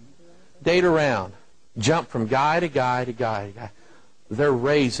around, date around, jump from guy to guy to guy to guy. They're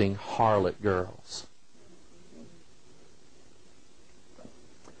raising harlot girls.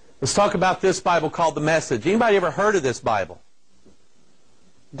 Let's talk about this Bible called The Message. Anybody ever heard of this Bible?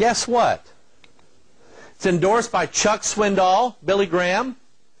 Guess what? It's endorsed by Chuck Swindoll, Billy Graham,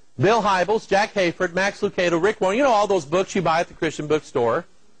 Bill Hybels, Jack Hayford, Max Lucado, Rick Warren. You know all those books you buy at the Christian bookstore.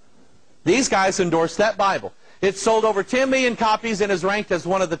 These guys endorsed that Bible. It's sold over 10 million copies and is ranked as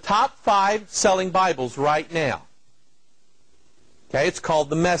one of the top 5 selling Bibles right now. Okay, it's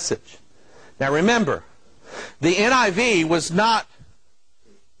called The Message. Now remember, the NIV was not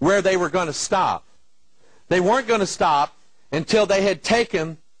where they were going to stop. They weren't going to stop until they had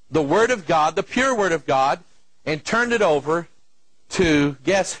taken the Word of God, the pure Word of God, and turned it over to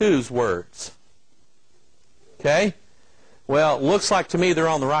guess whose words. Okay? Well, it looks like to me they're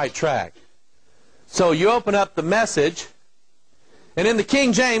on the right track. So you open up The Message, and in the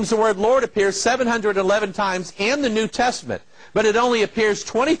King James, the word Lord appears 711 times in the New Testament, but it only appears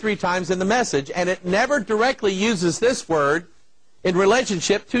 23 times in the Message, and it never directly uses this word in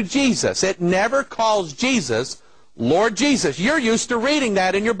relationship to Jesus. It never calls Jesus Lord Jesus. You're used to reading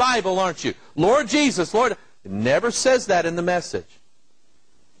that in your Bible, aren't you? Lord Jesus, Lord. It never says that in the Message.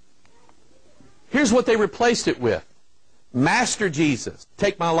 Here's what they replaced it with. Master Jesus,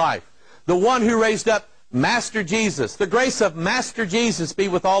 take my life. The one who raised up Master Jesus. The grace of Master Jesus be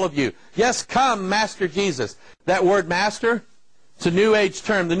with all of you. Yes, come, Master Jesus. That word master, it's a New Age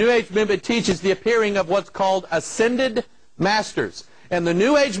term. The New Age movement teaches the appearing of what's called ascended masters. And the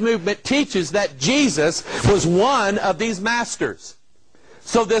New Age movement teaches that Jesus was one of these masters.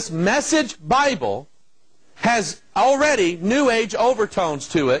 So this Message Bible has already New Age overtones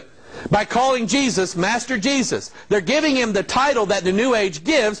to it by calling Jesus Master Jesus. They're giving him the title that the New Age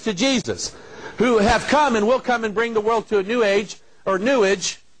gives to Jesus, who have come and will come and bring the world to a new age, or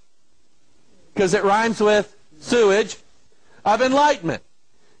newage, because it rhymes with sewage, of enlightenment.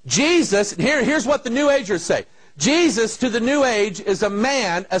 Jesus, here's what the New Agers say. Jesus to the New Age is a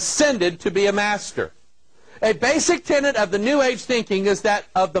man ascended to be a master. A basic tenet of the New Age thinking is that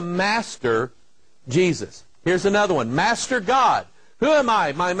of the Master Jesus. Here's another one. Master God. Who am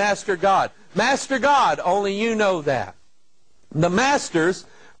I, my Master God? Master God, only you know that. The Masters,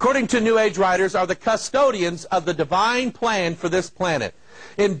 according to New Age writers, are the custodians of the divine plan for this planet.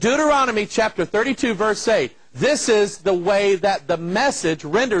 In Deuteronomy chapter 32, verse 8, this is the way that the Message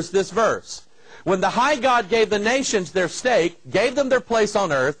renders this verse. When the high God gave the nations their stake, gave them their place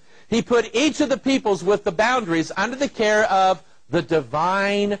on earth, he put each of the peoples with the boundaries under the care of the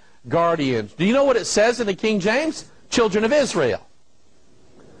divine guardians. Do you know what it says in the King James? Children of Israel.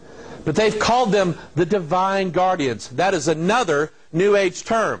 But they've called them the divine guardians. That is another New Age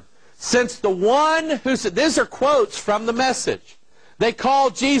term. Since the one who said, these are quotes from the Message. They call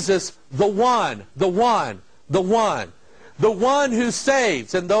Jesus the one, the one, the one. The one who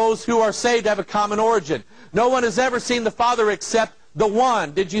saves, and those who are saved have a common origin. No one has ever seen the Father except the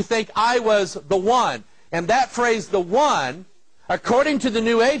one. Did you think I was the one? And that phrase, the one, according to the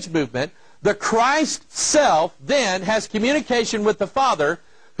New Age movement, the Christ self then has communication with the Father,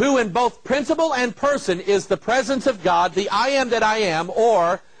 who in both principle and person is the presence of God, the I am that I am,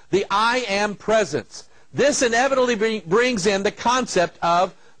 or the I am presence. This inevitably brings in the concept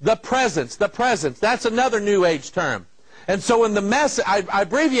of the presence. The presence. That's another New Age term. And so in the message, I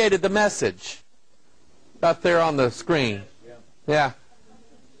abbreviated the Message up there on the screen. Yeah.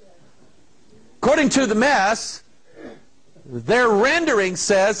 According to the Mess, their rendering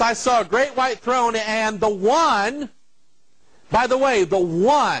says, I saw a great white throne and the one, by the way, the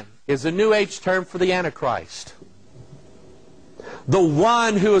one is a New Age term for the Antichrist. The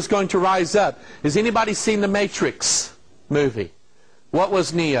one who is going to rise up. Has anybody seen the Matrix movie? What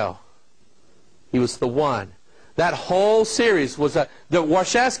was Neo? He was the one. That whole series was the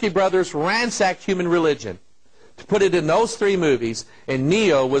Wachowski brothers ransacked human religion to put it in those three movies, and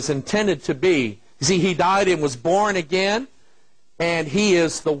Neo was intended to be, you see, he died and was born again, and he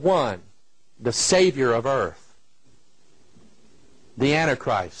is the one, the Savior of earth, the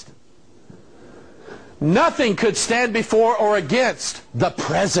Antichrist. Nothing could stand before or against the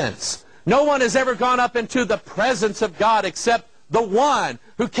presence. No one has ever gone up into the presence of God except the one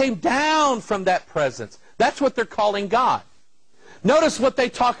who came down from that presence. That's what they're calling God. Notice what they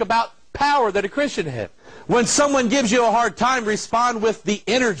talk about power that a Christian has. When someone gives you a hard time, respond with the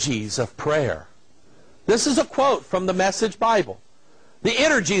energies of prayer. This is a quote from the Message Bible. The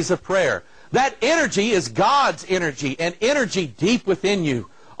energies of prayer. That energy is God's energy, and energy deep within you.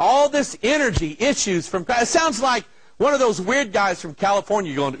 All this energy issues from God. It sounds like one of those weird guys from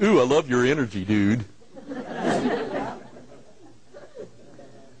California going, ooh, I love your energy, dude.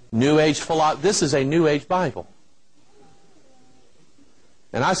 New Age philosophy. This is a New Age Bible.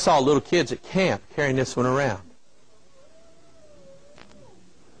 And I saw little kids at camp carrying this one around.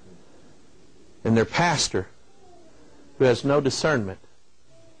 And their pastor, who has no discernment.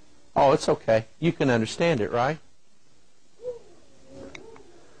 Oh, it's okay. You can understand it, right?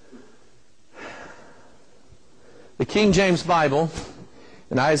 The King James Bible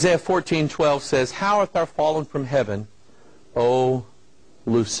in Isaiah 14:12 says, How art thou fallen from heaven, O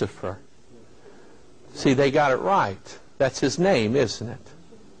Lucifer? See, they got it right. That's his name, isn't it?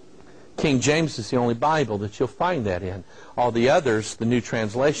 King James is the only Bible that you'll find that in. All the others, the new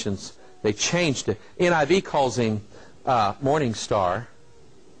translations, they changed it. NIV calls him Morning Star,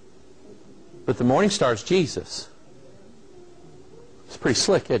 but the Morning Star is Jesus. It's pretty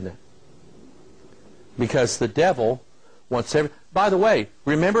slick, isn't it? Because the devil wants every... By the way,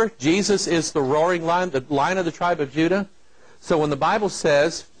 remember, Jesus is the roaring lion, the lion of the tribe of Judah? So when the Bible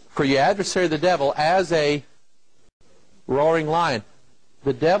says, for your adversary the devil as a roaring lion,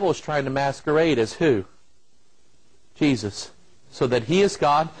 the devil is trying to masquerade as who? Jesus. So that he is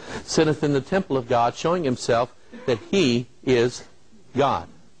God, sitteth in the temple of God, showing himself that he is God.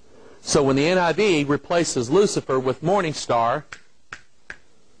 So when the NIV replaces Lucifer with Morning Star,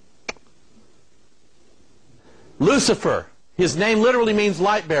 Lucifer, his name literally means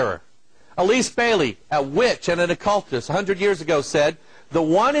light bearer. Elise Bailey, a witch and an occultist, 100 years ago said, "The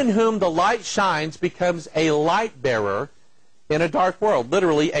one in whom the light shines becomes a light bearer in a dark world,"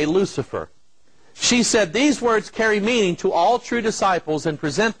 literally a Lucifer. She said, "These words carry meaning to all true disciples and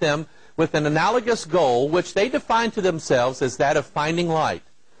present them with an analogous goal which they define to themselves as that of finding light,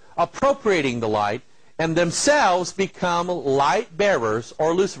 appropriating the light, and themselves become light bearers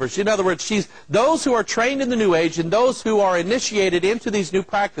or Lucifers." In other words, those who are trained in the New Age and those who are initiated into these new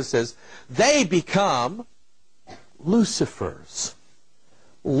practices, they become Lucifers,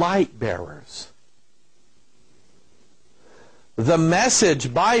 light bearers. The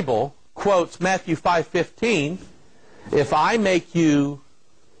Message Bible quotes Matthew 5:15, "If I make you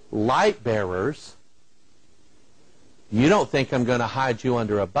light bearers, you don't think I'm going to hide you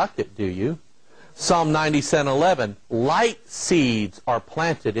under a bucket, do you?" Psalm 90:11, "Light seeds are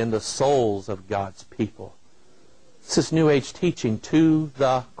planted in the souls of God's people." This is New Age teaching to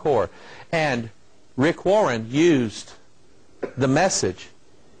the core. And Rick Warren used the Message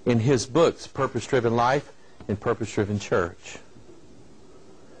in his books, Purpose-Driven Life and Purpose-Driven Church.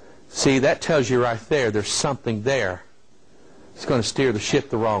 See, that tells you right there, there's something there. It's going to steer the ship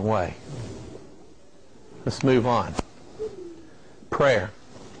the wrong way. Let's move on. Prayer.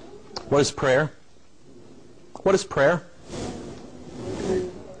 What is prayer? What is prayer?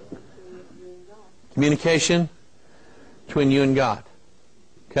 Communication between you and God.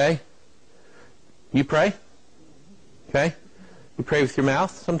 Okay? You pray? Okay? You pray with your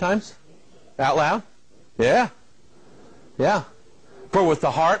mouth sometimes? Out loud? Yeah. Yeah. For with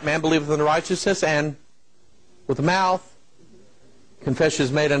the heart man believeth unto righteousness, and with the mouth confession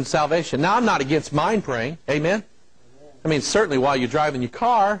is made unto salvation. Now, I'm not against mind praying. Amen? I mean, certainly while you're driving your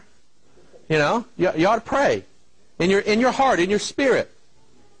car, you know, you ought to pray. In your heart, in your spirit.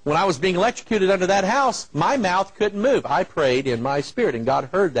 When I was being electrocuted under that house, my mouth couldn't move. I prayed in my spirit, and God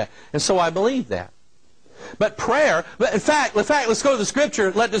heard that. And so I believe that. But prayer, in fact, let's go to the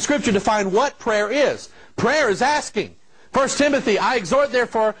Scripture. Let the Scripture define what prayer is. Prayer is asking. 1 Timothy, "I exhort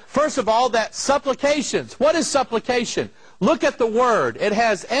therefore, first of all, that supplications." What is supplication? Look at the word. It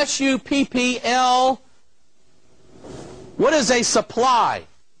has S-U-P-P-L. What is a supply?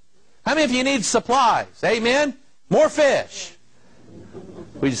 How many of you need supplies? Amen? More fish.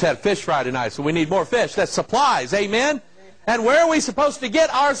 We just had fish fry tonight, so we need more fish. That's supplies. Amen? And where are we supposed to get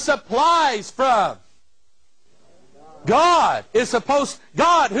our supplies from? God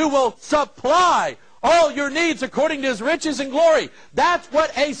who will supply all your needs according to His riches and glory. That's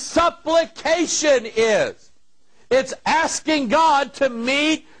what a supplication is. It's asking God to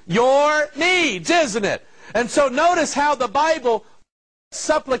meet your needs, isn't it? And so notice how the Bible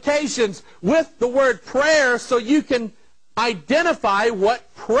supplications with the word prayer so you can identify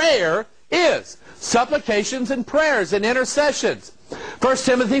what prayer is. Supplications and prayers and intercessions. 1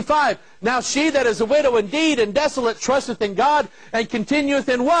 Timothy 5, "Now she that is a widow indeed and desolate trusteth in God and continueth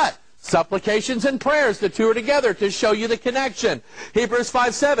in" what? Supplications and prayers. The two are together to show you the connection. Hebrews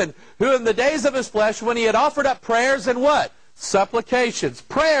 5:7, "Who in the days of his flesh, when he had offered up prayers and" what? Supplications.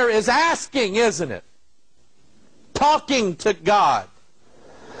 Prayer is asking, isn't it? Talking to God.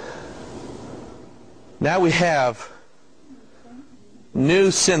 Now we have new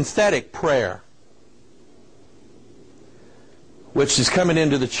synthetic prayer, which is coming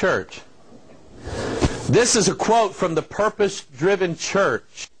into the church. This is a quote from the Purpose-Driven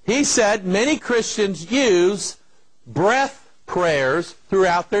Church. He said, "Many Christians use breath prayers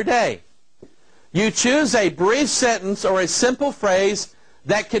throughout their day. You choose a brief sentence or a simple phrase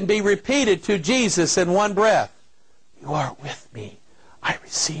that can be repeated to Jesus in one breath. You are with me. I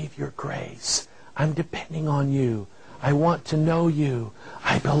receive your grace. I'm depending on you. I want to know you.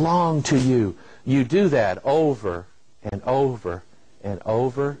 I belong to you." You do that over and over and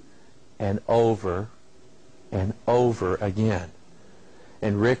over and over and over again.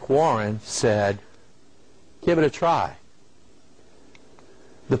 And Rick Warren said, give it a try.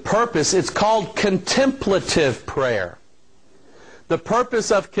 The purpose, it's called contemplative prayer. The purpose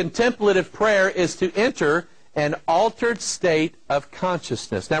of contemplative prayer is to enter an altered state of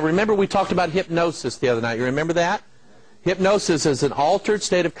consciousness. Now remember, we talked about hypnosis the other night. You remember that? Hypnosis is an altered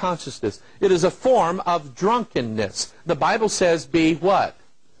state of consciousness. It is a form of drunkenness. The Bible says be what?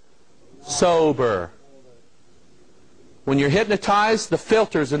 Sober. When you're hypnotized, the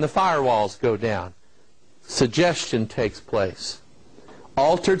filters and the firewalls go down. Suggestion takes place.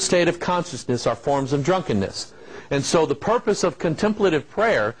 Altered state of consciousness are forms of drunkenness. And so the purpose of contemplative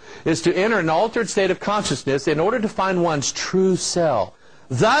prayer is to enter an altered state of consciousness in order to find one's true self,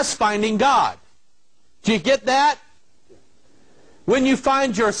 thus finding God. Do you get that? When you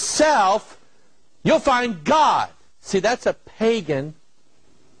find yourself, you'll find God. See, that's a pagan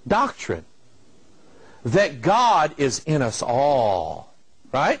doctrine that God is in us all.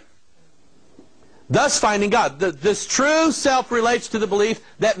 Right? Thus finding God. This true self relates to the belief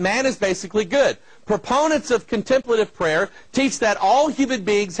that man is basically good. Proponents of contemplative prayer teach that all human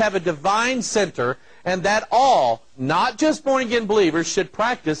beings have a divine center and that all, not just born-again believers, should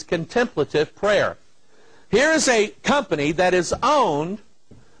practice contemplative prayer. Here is a company that is owned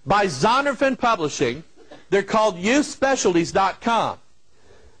by Zondervan Publishing. They're called YouthSpecialties.com.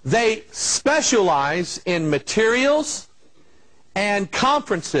 They specialize in materials and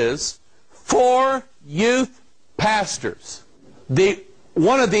conferences for youth pastors.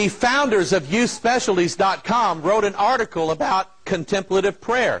 One of the founders of YouthSpecialties.com wrote an article about contemplative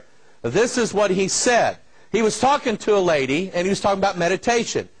prayer. This is what he said. He was talking to a lady, and he was talking about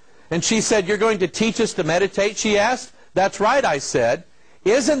meditation. And she said, "You're going to teach us to meditate?" she asked. "That's right," I said.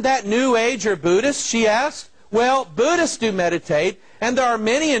 "Isn't that New Age or Buddhist?" she asked. "Well, Buddhists do meditate, and there are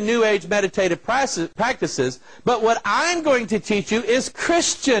many in New Age meditative practices, but what I'm going to teach you is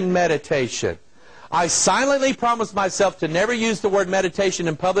Christian meditation." I silently promised myself to never use the word meditation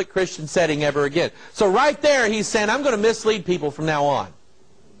in public Christian setting ever again. So right there, he's saying, I'm going to mislead people from now on.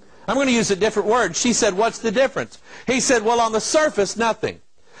 I'm going to use a different word. She said, "What's the difference?" He said, "Well, on the surface, nothing.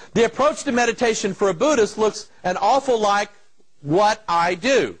 The approach to meditation for a Buddhist looks an awful like what I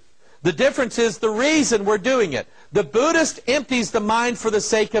do. The difference is the reason we're doing it. The Buddhist empties the mind for the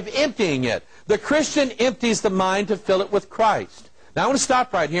sake of emptying it. The Christian empties the mind to fill it with Christ." Now I want to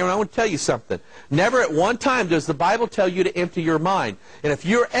stop right here and I want to tell you something. Never at one time does the Bible tell you to empty your mind. And if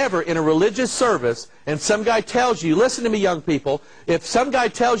you're ever in a religious service and some guy tells you, listen to me young people, if some guy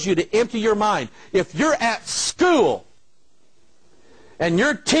tells you to empty your mind, if you're at school and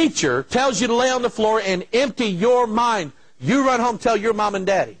your teacher tells you to lay on the floor and empty your mind, you run home and tell your mom and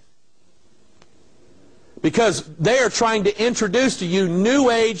daddy. Because they are trying to introduce to you New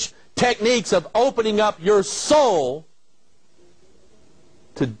Age techniques of opening up your soul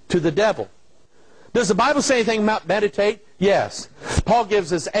to the devil. Does the Bible say anything about meditate? Yes. Paul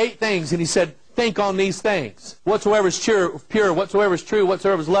gives us 8 things, and he said, think on these things. Whatsoever is pure, whatsoever is true,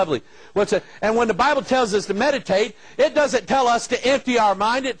 whatsoever is lovely. And when the Bible tells us to meditate, it doesn't tell us to empty our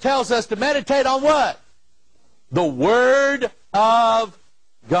mind. It tells us to meditate on what? The Word of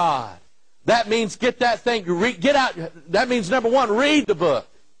God. That means get that thing, get out. That means, number one, read the book.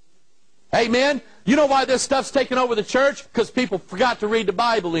 Amen? You know why this stuff's taken over the church? Because people forgot to read the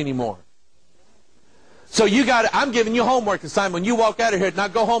Bible anymore. So I'm giving you homework assignment. When you walk out of here, now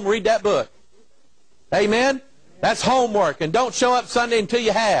go home and read that book. Amen? That's homework. And don't show up Sunday until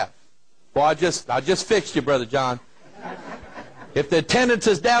you have. Well, I just fixed you, Brother John. If the attendance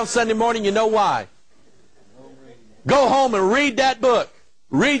is down Sunday morning, you know why. Go home and read that book.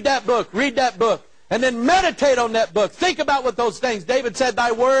 Read that book. Read that book. And then meditate on that book. Think about what those things. David said,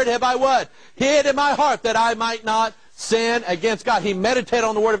 "Thy word have I what? Hid in my heart that I might not sin against God." He meditated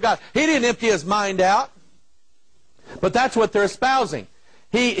on the Word of God. He didn't empty his mind out. But that's what they're espousing.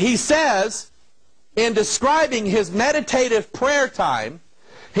 He says, in describing his meditative prayer time,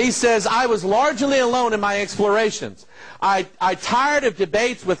 he says, "I was largely alone in my explorations. I tired of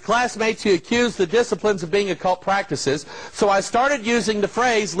debates with classmates who accused the disciplines of being occult practices, so I started using the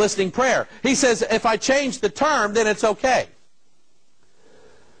phrase listening prayer." He says, if I change the term, then it's okay.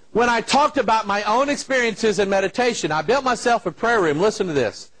 When I talked about my own experiences in meditation, I built myself a prayer room. Listen to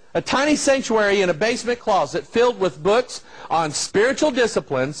this. A tiny sanctuary in a basement closet filled with books on spiritual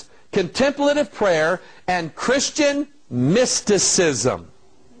disciplines, contemplative prayer, and Christian mysticism.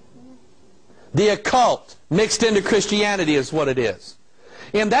 The occult mixed into Christianity is what it is.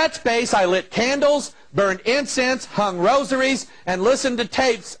 In that space, I lit candles, burned incense, hung rosaries, and listened to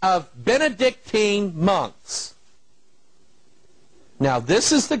tapes of Benedictine monks. Now,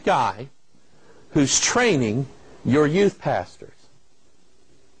 this is the guy who's training your youth pastors.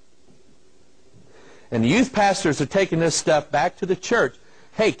 And the youth pastors are taking this stuff back to the church.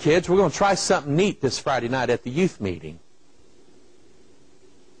 Hey, kids, we're going to try something neat this Friday night at the youth meeting.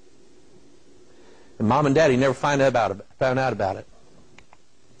 And Mom and Daddy never found out about it.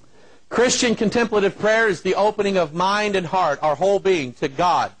 Christian contemplative prayer is the opening of mind and heart, our whole being, to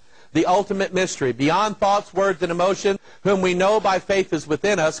God, the ultimate mystery, beyond thoughts, words, and emotion, whom we know by faith is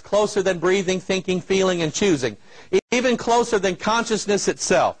within us, closer than breathing, thinking, feeling, and choosing, even closer than consciousness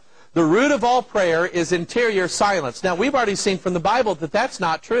itself. The root of all prayer is interior silence. Now, we've already seen from the Bible that that's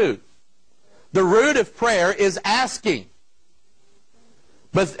not true. The root of prayer is asking.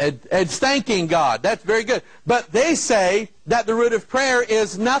 But it's thanking God. That's very good. But they say that the root of prayer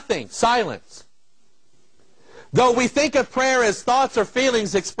is nothing, silence. Though we think of prayer as thoughts or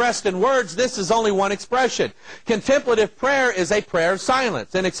feelings expressed in words, this is only one expression. Contemplative prayer is a prayer of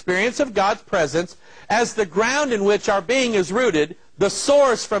silence, an experience of God's presence as the ground in which our being is rooted, the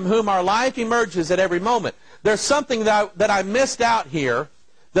source from whom our life emerges at every moment. There's something that I missed out here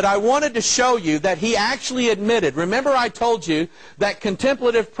that I wanted to show you that he actually admitted. Remember I told you that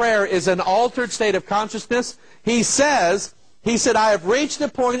contemplative prayer is an altered state of consciousness? He said, I have reached the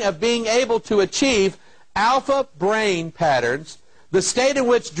point of being able to achieve alpha brain patterns, the state in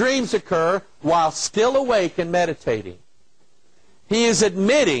which dreams occur while still awake and meditating. He is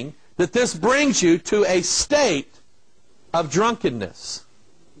admitting that this brings you to a state of drunkenness.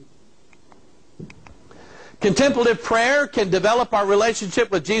 Contemplative prayer can develop our relationship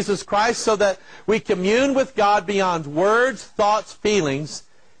with Jesus Christ so that we commune with God beyond words, thoughts, feelings,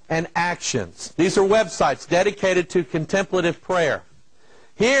 and actions. These are websites dedicated to contemplative prayer.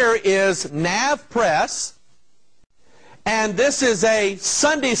 Here is Nav Press, and this is a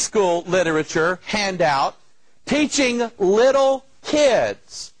Sunday school literature handout teaching little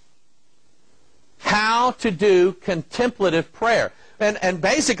kids how to do contemplative prayer. And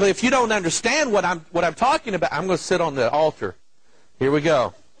basically, if you don't understand what I'm talking about, I'm going to sit on the altar. Here we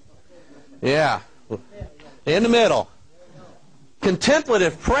go. Yeah. In the middle.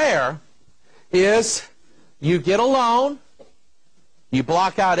 Contemplative prayer is you get alone, you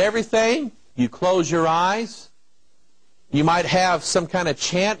block out everything, you close your eyes. You might have some kind of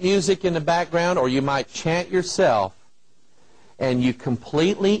chant music in the background, or you might chant yourself, and you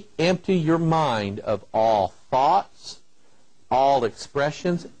completely empty your mind of all thoughts, all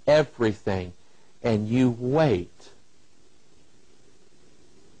expressions, everything, and you wait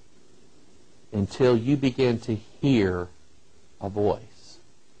until you begin to hear a voice.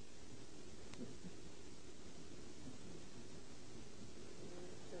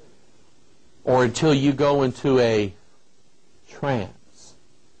 Or until you go into a trance,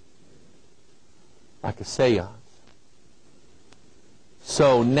 like a seance.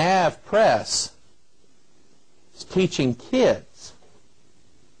 So Nav Press is teaching kids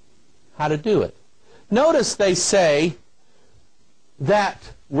how to do it. Notice they say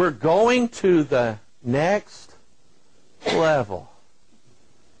that we're going to the next level.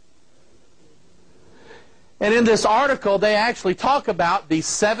 And in this article, they actually talk about the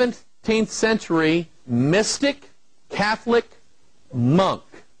 17th century mystic Catholic monk.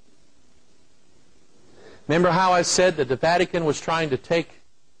 Remember how I said that the Vatican was trying to take...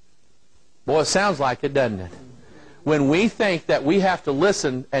 Boy, it sounds like it, doesn't it? When we think that we have to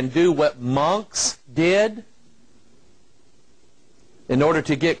listen and do what monks did in order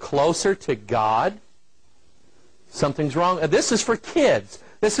to get closer to God, something's wrong. This is for kids.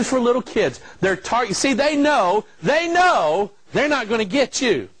 This is for little kids. You see, they know they're not going to get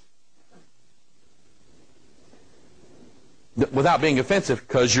you. Without being offensive,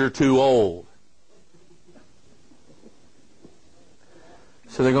 because you're too old.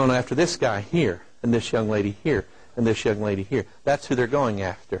 So they're going after this guy here, and this young lady here, and this young lady here. That's who they're going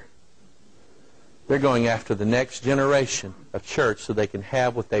after. They're going after the next generation of church so they can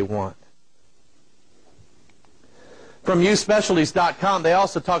have what they want. From youthspecialties.com, they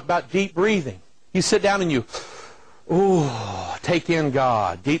also talk about deep breathing. You sit down and you, take in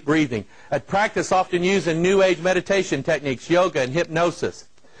God, deep breathing. A practice often used in New Age meditation techniques, yoga and hypnosis.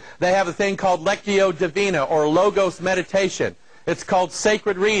 They have a thing called Lectio Divina, or Logos meditation. It's called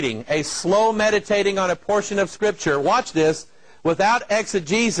sacred reading, a slow meditating on a portion of Scripture. Watch this, without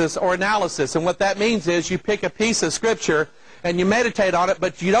exegesis or analysis. And what that means is you pick a piece of Scripture and you meditate on it,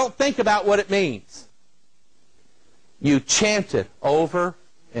 but you don't think about what it means. You chant it over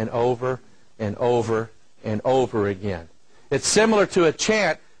and over and over and over again. It's similar to a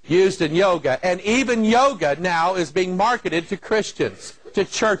chant used in yoga. And even yoga now is being marketed to Christians, to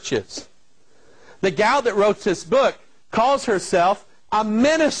churches. The gal that wrote this book calls herself a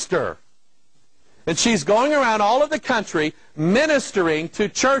minister. And she's going around all of the country ministering to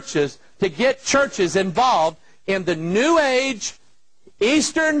churches to get churches involved in the New Age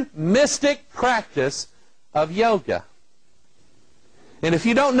Eastern mystic practice of yoga. And if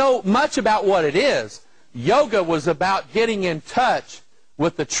you don't know much about what it is, yoga was about getting in touch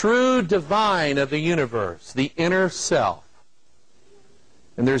with the true divine of the universe, the inner self.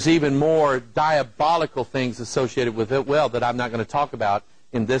 And there's even more diabolical things associated with it, that I'm not going to talk about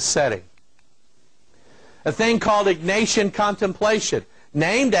in this setting. A thing called Ignatian contemplation,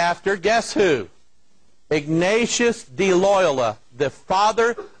 named after, guess who? Ignatius de Loyola, the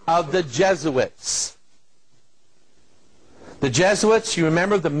father of the Jesuits. The Jesuits, you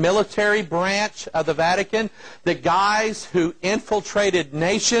remember the military branch of the Vatican? The guys who infiltrated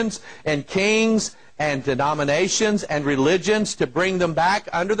nations and kings and denominations and religions to bring them back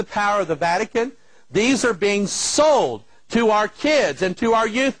under the power of the Vatican. These are being sold to our kids and to our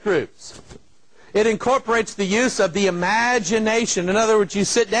youth groups. It incorporates the use of the imagination. In other words, you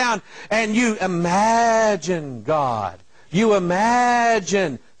sit down and you imagine God. You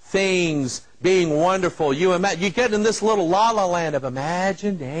imagine things being wonderful. You get in this little la-la land of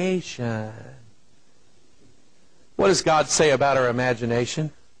imagination. What does God say about our imagination?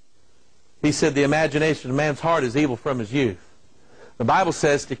 He said the imagination of man's heart is evil from his youth. The Bible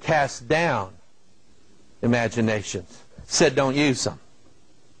says to cast down imaginations. Said don't use them.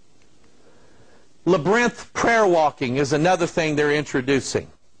 Labyrinth prayer walking is another thing they're introducing.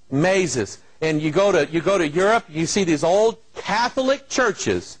 Mazes. And you go to Europe, you see these old Catholic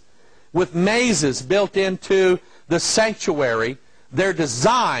churches with mazes built into the sanctuary. They're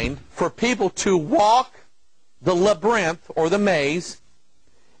designed for people to walk the labyrinth or the maze.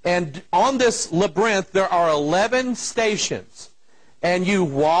 And on this labyrinth there are 11 stations. And you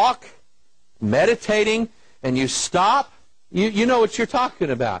walk, meditating, and you stop. You know what you're talking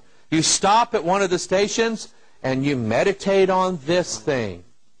about. You stop at one of the stations and you meditate on this thing.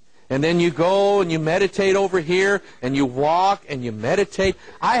 And then you go and you meditate over here and you walk and you meditate.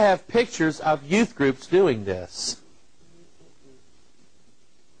 I have pictures of youth groups doing this.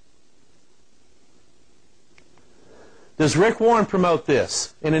 Does Rick Warren promote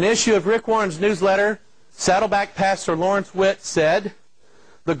this? In an issue of Rick Warren's newsletter, Saddleback Pastor Lawrence Witt said,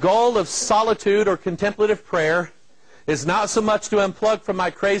 "The goal of solitude or contemplative prayer is not so much to unplug from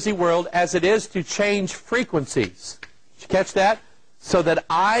my crazy world as it is to change frequencies." Did you catch that? So that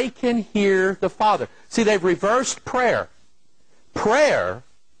I can hear the Father. See, they've reversed prayer. Prayer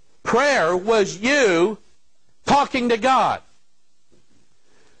was you talking to God.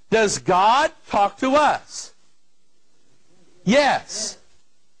 Does God talk to us? Yes.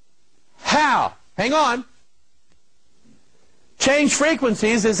 How? Hang on. Change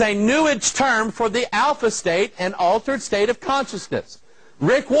frequencies is a New Age term for the alpha state and altered state of consciousness.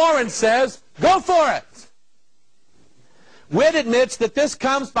 Rick Warren says, go for it. Witt admits that this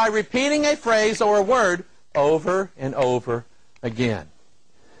comes by repeating a phrase or a word over and over again.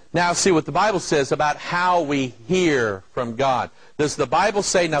 Now see what the Bible says about how we hear from God. Does the Bible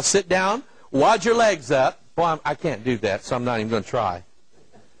say, now sit down, wad your legs up? Boy, I can't do that, so I'm not even going to try.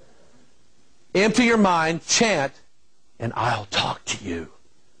 Empty your mind, chant, and I'll talk to you.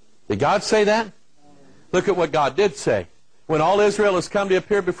 Did God say that? Look at what God did say. When all Israel has come to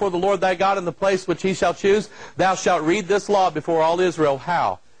appear before the Lord thy God in the place which he shall choose, thou shalt read this law before all Israel.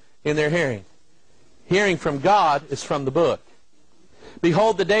 How? In their hearing. Hearing from God is from the book.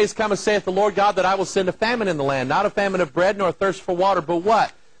 Behold, the days come, as saith the Lord God, that I will send a famine in the land, not a famine of bread nor a thirst for water, but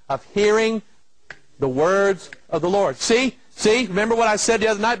what? Of hearing the words of the Lord. See? Remember what I said the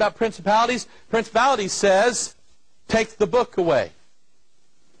other night about principalities? Principalities says, take the book away.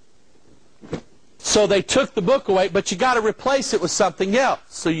 So they took the book away, but you got to replace it with something else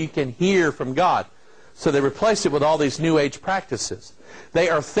so you can hear from God. So they replaced it with all these New Age practices. They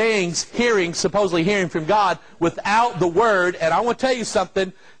are things supposedly hearing from God without the Word. And I want to tell you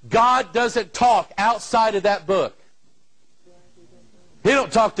something. God doesn't talk outside of that book. He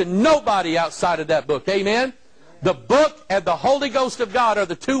don't talk to nobody outside of that book. Amen? The book and the Holy Ghost of God are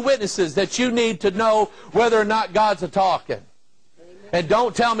the two witnesses that you need to know whether or not God's a-talking. And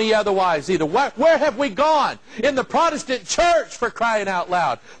don't tell me otherwise either. Where have we gone? In the Protestant church, for crying out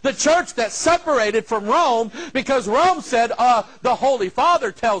loud. The church that separated from Rome because Rome said, the Holy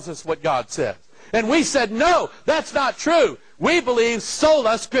Father tells us what God says. And we said, no, that's not true. We believe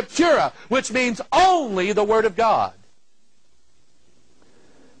sola scriptura, which means only the Word of God.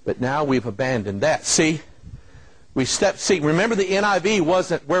 But now we've abandoned that. See, remember the NIV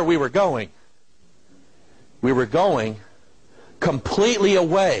wasn't where we were going. We were going completely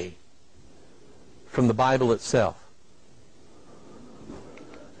away from the Bible itself.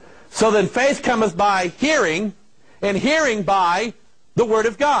 So then faith cometh by hearing, and hearing by the Word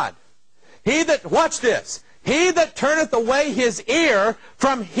of God. Watch this, he that turneth away his ear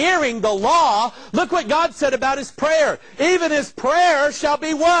from hearing the law, look what God said about his prayer. Even his prayer shall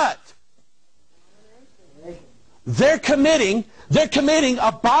be what? They're committing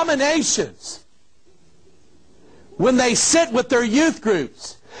abominations when they sit with their youth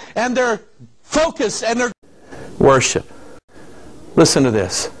groups and their focus and their worship. Listen to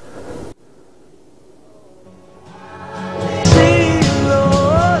this.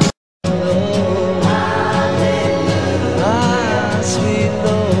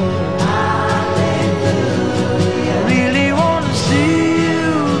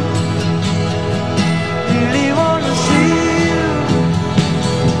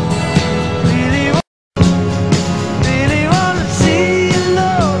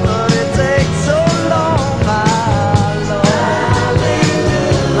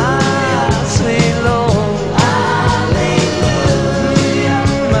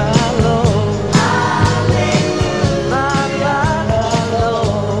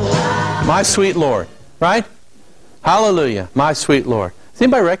 My sweet Lord. Right? Hallelujah. My sweet Lord. Does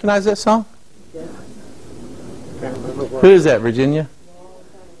anybody recognize that song? Who is that, Virginia?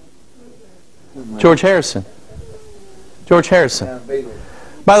 George Harrison. George Harrison.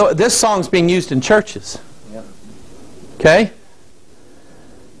 By the way, this song's being used in churches. Okay?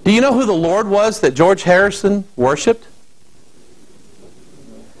 Do you know who the Lord was that George Harrison worshipped?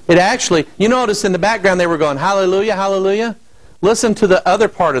 It actually, you notice in the background they were going, hallelujah, hallelujah. Listen to the other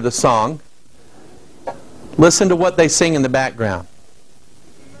part of the song. Listen to what they sing in the background.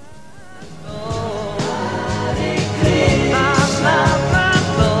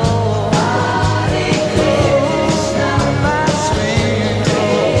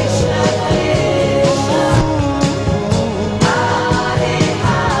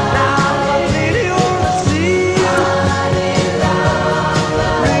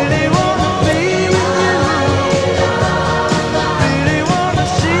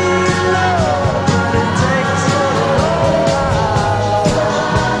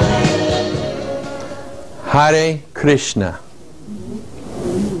 Hare Krishna.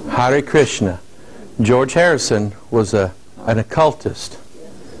 Hare Krishna. George Harrison was an occultist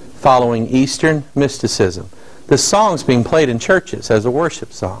following Eastern mysticism. This song's being played in churches as a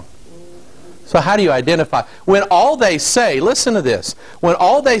worship song. So how do you identify? When all they say, listen to this, when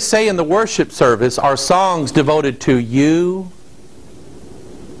all they say in the worship service are songs devoted to you,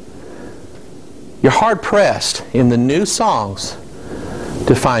 you're hard-pressed in the new songs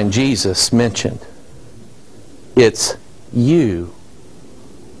to find Jesus mentioned. It's you.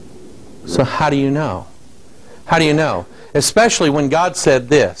 So how do you know? How do you know? Especially when God said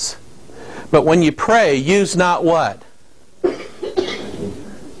this. But when you pray, use not what?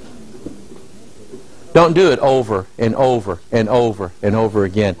 Don't do it over and over and over and over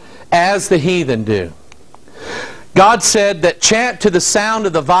again, as the heathen do. God said that chant to the sound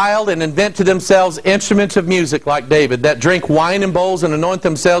of the viol and invent to themselves instruments of music like David, that drink wine in bowls and anoint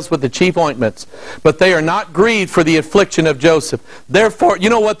themselves with the chief ointments. But they are not grieved for the affliction of Joseph. Therefore, you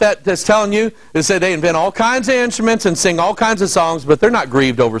know what that's telling you? Is that they invent all kinds of instruments and sing all kinds of songs, but they're not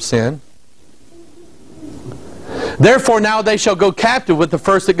grieved over sin. Therefore now they shall go captive with the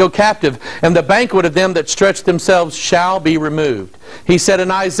first that go captive, and the banquet of them that stretch themselves shall be removed. He said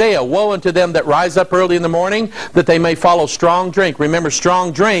in Isaiah, woe unto them that rise up early in the morning, that they may follow strong drink. Remember,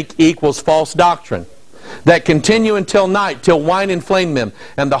 strong drink equals false doctrine. That continue until night, till wine inflame them.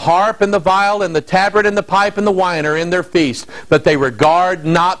 And the harp and the viol and the tabret and the pipe and the wine are in their feast. But they regard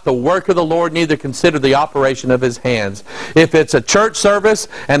not the work of the Lord, neither consider the operation of His hands. If it's a church service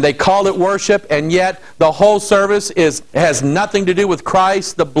and they call it worship, and yet the whole service has nothing to do with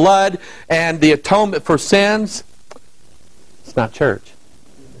Christ, the blood, and the atonement for sins, it's not church.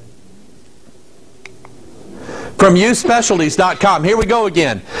 From uspecialties.com. Here we go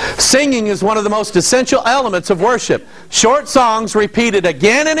again. Singing is one of the most essential elements of worship. Short songs repeated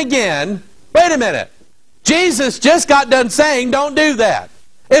again and again. Wait a minute. Jesus just got done saying, don't do that.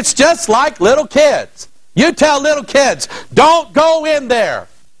 It's just like little kids. You tell little kids, don't go in there.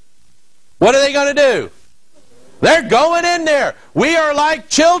 What are they going to do? They're going in there. We are like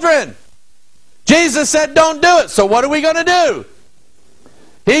children. Jesus said, don't do it. So what are we going to do?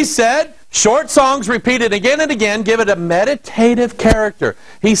 He said, short songs repeated again and again give it a meditative character.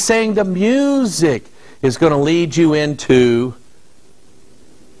 He's saying the music is going to lead you into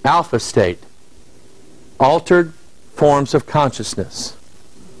alpha state, altered forms of consciousness.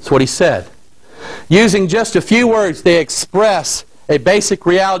 That's what he said. Using just a few words, they express a basic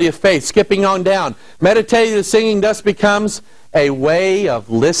reality of faith. Skipping on down, meditative singing thus becomes a way of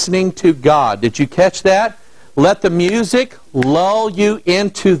listening to God. Did you catch that? Let the music lull you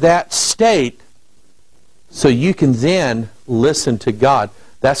into that state so you can then listen to God.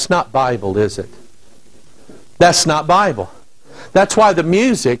 That's not Bible, is it? That's not Bible. That's why the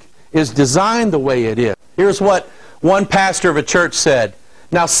music is designed the way it is. Here's what one pastor of a church said.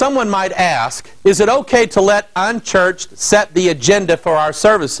 Now someone might ask, is it okay to let unchurched set the agenda for our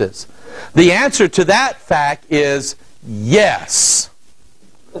services? The answer to that fact is yes.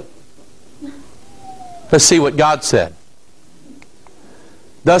 Let's see what God said.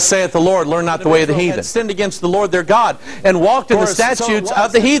 Thus saith the Lord, learn not the way of the heathen. Sinned against the Lord their God, and walked in the statutes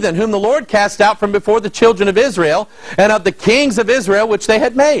of the heathen, whom the Lord cast out from before the children of Israel, and of the kings of Israel which they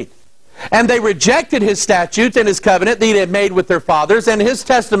had made. And they rejected His statutes and His covenant that He had made with their fathers, and His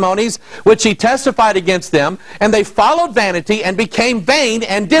testimonies which He testified against them. And they followed vanity, and became vain,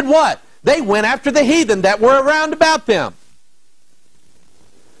 and did what? They went after the heathen that were around about them.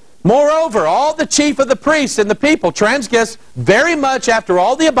 Moreover, all the chief of the priests and the people transgressed very much after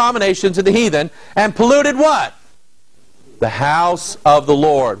all the abominations of the heathen, and polluted what? The house of the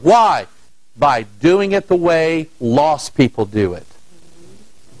Lord. Why? by doing it the way lost people do it.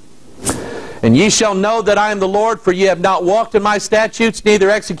 And ye shall know that I am the Lord, for ye have not walked in my statutes, neither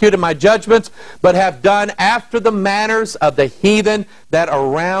executed my judgments, but have done after the manners of the heathen that are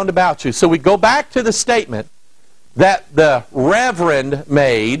round about you. So we go back to the statement that the Reverend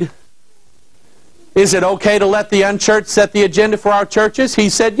made. Is it okay to let the unchurched set the agenda for our churches? He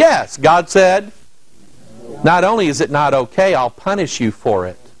said yes. God said, not only is it not okay, I'll punish you for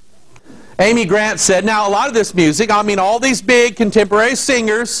it. Amy Grant said, now a lot of this music, I mean all these big contemporary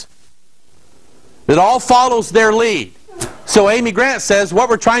singers, it all follows their lead. So Amy Grant says, what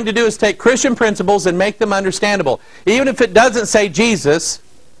we're trying to do is take Christian principles and make them understandable. Even if it doesn't say Jesus,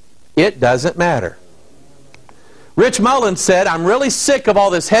 it doesn't matter. Rich Mullins said, I'm really sick of all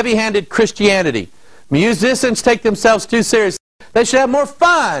this heavy-handed Christianity. Musicians take themselves too seriously. They should have more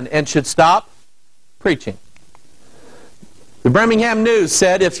fun and should stop preaching. The Birmingham News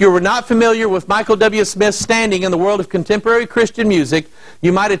said, if you were not familiar with Michael W. Smith's standing in the world of contemporary Christian music,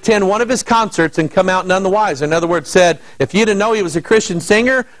 you might attend one of his concerts and come out none the wiser. In other words, said, if you didn't know he was a Christian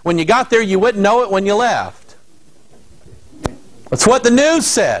singer, when you got there, you wouldn't know it when you left. That's what the news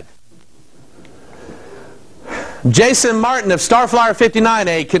said. Jason Martin of Starflyer 59,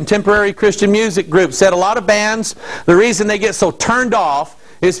 a contemporary Christian music group, said a lot of bands, the reason they get so turned off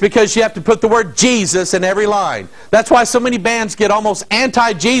is because you have to put the word Jesus in every line. That's why so many bands get almost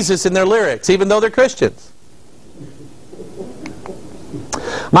anti-Jesus in their lyrics, even though they're Christians.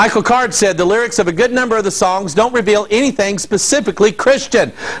 Michael Card said, the lyrics of a good number of the songs don't reveal anything specifically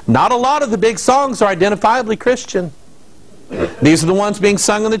Christian. Not a lot of the big songs are identifiably Christian. These are the ones being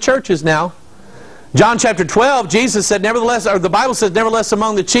sung in the churches now. John chapter 12, Jesus said, nevertheless, or the Bible says, nevertheless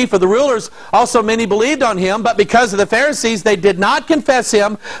among the chief of the rulers also many believed on him, but because of the Pharisees they did not confess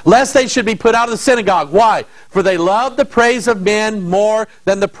him, lest they should be put out of the synagogue. Why? For they loved the praise of men more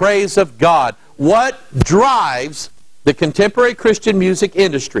than the praise of God. What drives the contemporary Christian music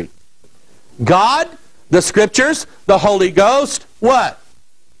industry? God, the Scriptures, the Holy Ghost, what?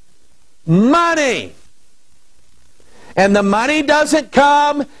 Money. And the money doesn't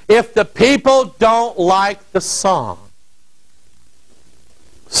come if the people don't like the song.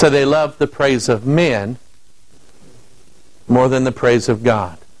 So they love the praise of men more than the praise of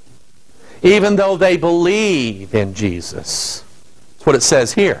God. Even though they believe in Jesus. That's what it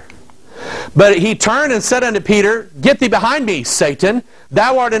says here. But he turned and said unto Peter, get thee behind me, Satan.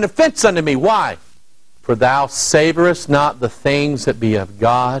 Thou art an offense unto me. Why? For thou savorest not the things that be of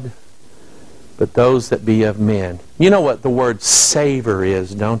God, but those that be of men. You know what the word savor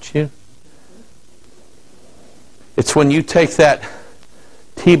is, don't you? It's when you take that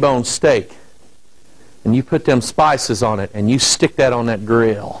T-bone steak and you put them spices on it and you stick that on that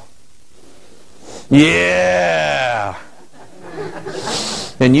grill. Yeah!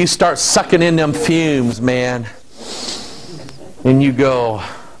 And you start sucking in them fumes, man. And you go,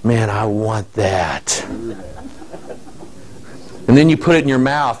 man, I want that. And then you put it in your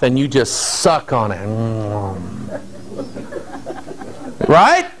mouth and you just suck on it.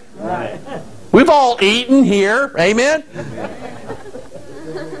 Right? Right. We've all eaten here. Amen?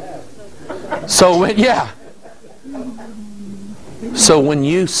 So when, yeah. So when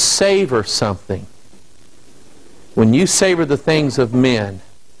you savor something, when you savor the things of men,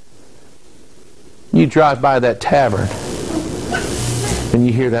 you drive by that tavern and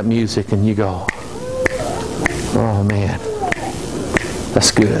you hear that music and you go, oh man.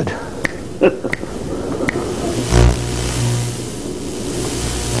 That's good.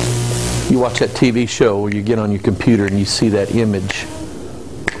 You watch that TV show where you get on your computer and you see that image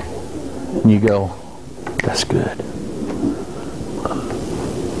and you go, that's good.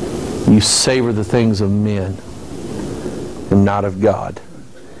 You savor the things of men and not of God.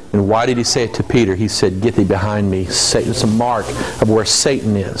 And why did he say it to Peter? He said, get thee behind me, Satan. It's a mark of where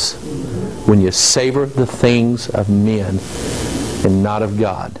Satan is. When you savor the things of men and not of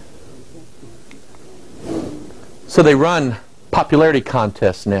God. So they run popularity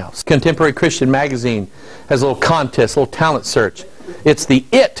contests now. Contemporary Christian Magazine has a little contest, a little talent search. It's the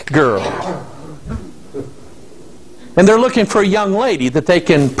It Girl. And they're looking for a young lady that they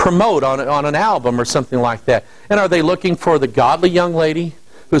can promote on an album or something like that. And are they looking for the godly young lady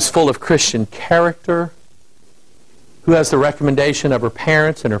who's full of Christian character, who has the recommendation of her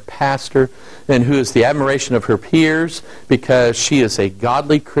parents and her pastor, and who is the admiration of her peers because she is a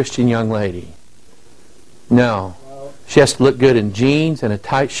godly Christian young lady? No. She has to look good in jeans and a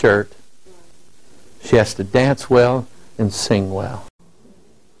tight shirt. She has to dance well and sing well.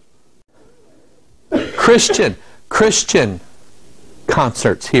 Christian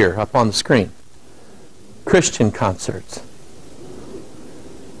concerts here up on the screen. Christian concerts.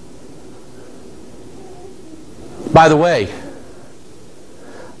 By the way,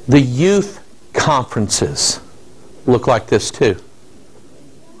 the youth conferences look like this too.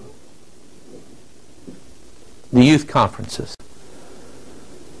 The youth conferences.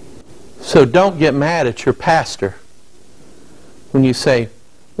 So don't get mad at your pastor when you say,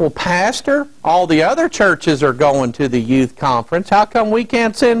 well, Pastor, all the other churches are going to the youth conference. How come we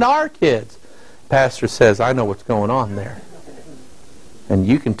can't send our kids? Pastor says, I know what's going on there. And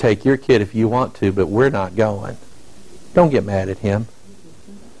you can take your kid if you want to, but we're not going. Don't get mad at him.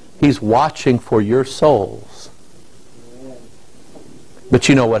 He's watching for your souls. But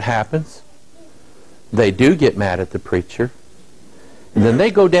you know what happens? They do get mad at the preacher. And then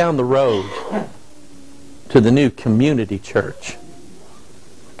they go down the road to the new community church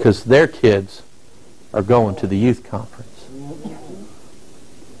because their kids are going to the youth conference.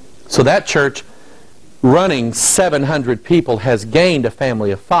 So that church, running 700 people, has gained a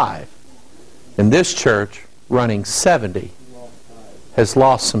family of 5. And this church, running 70, has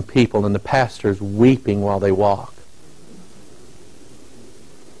lost some people, and the pastor's weeping while they walk.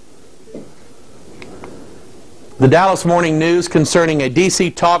 The Dallas Morning News, concerning a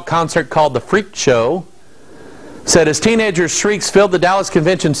DC talk concert called The Freak Show, said as teenagers' shrieks filled the Dallas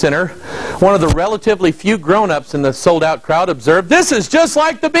Convention Center, one of the relatively few grown-ups in the sold-out crowd observed, "This is just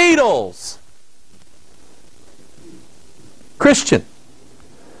like the Beatles." Christian.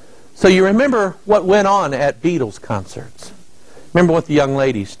 So you remember what went on at Beatles concerts. Remember what the young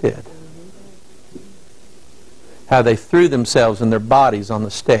ladies did. How they threw themselves and their bodies on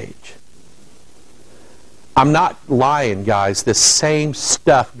the stage. I'm not lying, guys. This same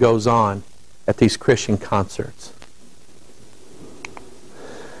stuff goes on at these Christian concerts.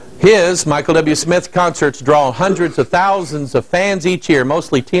 Michael W. Smith concerts draw hundreds of thousands of fans each year,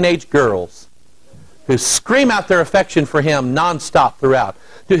 mostly teenage girls, who scream out their affection for him nonstop throughout.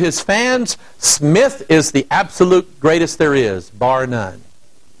 To his fans, Smith is the absolute greatest there is, bar none.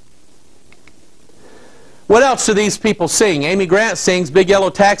 What else do these people sing? Amy Grant sings Big Yellow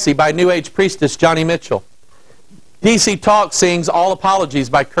Taxi by New Age priestess Johnny Mitchell. DC Talk sings All Apologies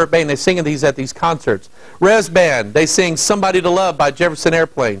by Kurt Bain. They sing these at these concerts. Res Band, they sing Somebody to Love by Jefferson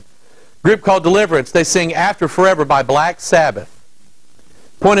Airplane. Group called Deliverance, they sing After Forever by Black Sabbath.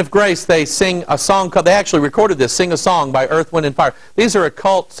 Point of Grace, they sing a song called, they actually recorded this, Sing a Song by Earth, Wind, and Fire. These are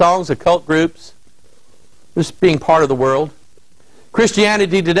occult songs, occult groups, just being part of the world.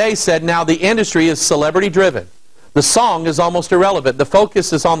 Christianity Today said, now the industry is celebrity driven. The song is almost irrelevant. The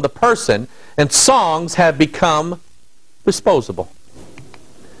focus is on the person, and songs have become disposable.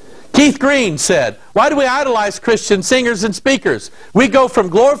 Keith Green said, why do we idolize Christian singers and speakers? We go from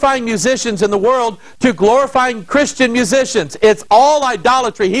glorifying musicians in the world to glorifying Christian musicians. It's all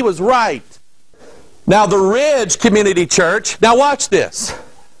idolatry. He was right. Now the Ridge Community Church, now watch this.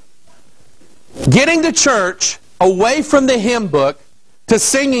 Getting the church away from the hymn book to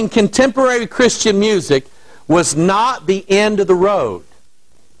singing contemporary Christian music was not the end of the road.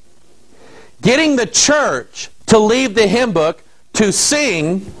 Getting the church to leave the hymn book to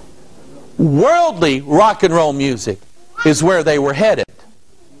sing worldly rock and roll music is where they were headed.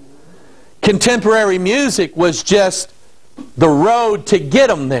 Contemporary music was just the road to get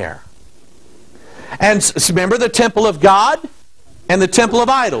them there. And remember the temple of God and the temple of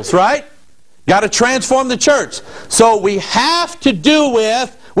idols, right? Got to transform the church. So we have to do away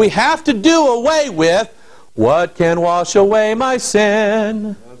with, what can wash away my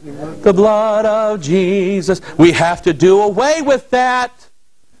sin? The blood of Jesus. We have to do away with that.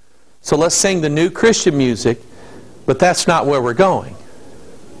 So let's sing the new Christian music, but that's not where we're going.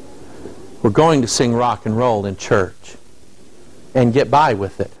 We're going to sing rock and roll in church and get by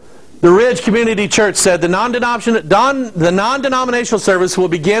with it. The Ridge Community Church said the non-denominational service will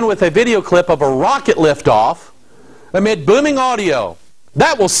begin with a video clip of a rocket liftoff amid booming audio.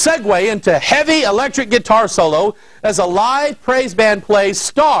 That will segue into heavy electric guitar solo as a live praise band plays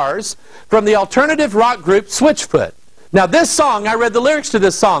Stars from the alternative rock group Switchfoot. Now this song, I read the lyrics to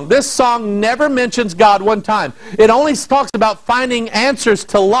this song. This song never mentions God one time. It only talks about finding answers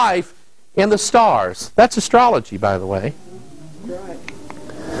to life in the stars. That's astrology, by the way.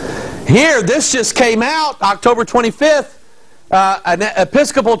 Here, this just came out, October 25th. An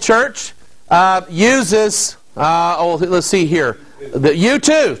Episcopal church uses, let's see here. You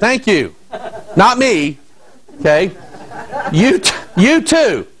too, thank you. Not me, okay? You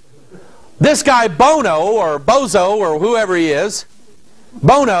too. This guy Bono, or Bozo, or whoever he is,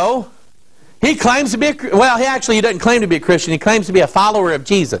 Bono, he claims to be, he doesn't claim to be a Christian, he claims to be a follower of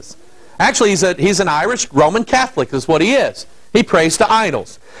Jesus. Actually, he's an Irish Roman Catholic, is what he is. He prays to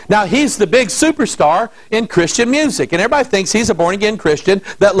idols. Now, he's the big superstar in Christian music. And everybody thinks he's a born-again Christian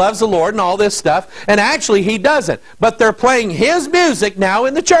that loves the Lord and all this stuff. And actually, he doesn't. But they're playing his music now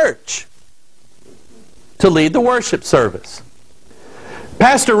in the church to lead the worship service.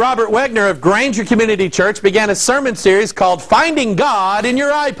 Pastor Robert Wegner of Granger Community Church began a sermon series called Finding God in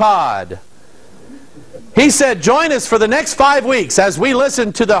Your iPod. He said, join us for the next 5 weeks as we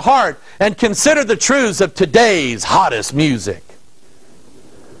listen to the heart and consider the truths of today's hottest music.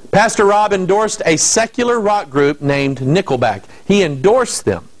 Pastor Rob endorsed a secular rock group named Nickelback. He endorsed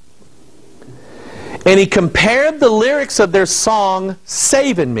them. And he compared the lyrics of their song,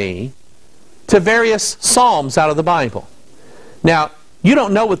 Saving Me, to various psalms out of the Bible. Now, you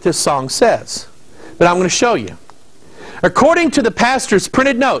don't know what this song says, but I'm going to show you. According to the pastor's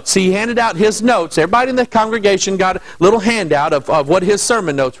printed notes, he handed out his notes. Everybody in the congregation got a little handout of what his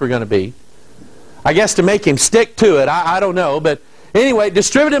sermon notes were going to be. I guess to make him stick to it, I don't know. But anyway,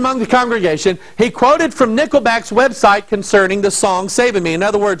 distributed among the congregation, he quoted from Nickelback's website concerning the song Saving Me. In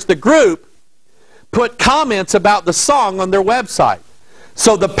other words, the group put comments about the song on their website.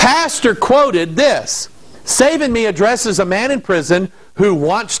 So the pastor quoted this: Saving Me addresses a man in prison who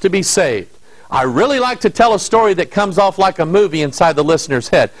wants to be saved. I really like to tell a story that comes off like a movie inside the listener's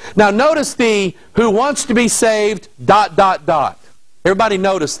head. Now notice the who wants to be saved ... Everybody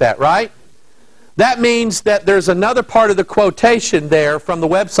notice that, right? That means that there's another part of the quotation there from the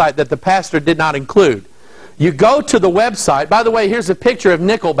website that the pastor did not include. You go to the website. By the way, here's a picture of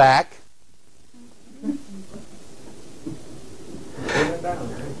Nickelback.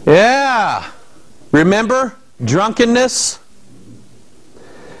 Yeah. Remember? Drunkenness.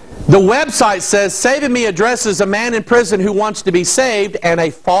 The website says, Saving Me addresses a man in prison who wants to be saved and a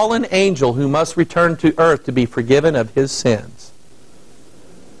fallen angel who must return to earth to be forgiven of his sins.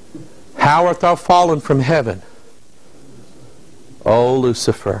 How art thou fallen from heaven, O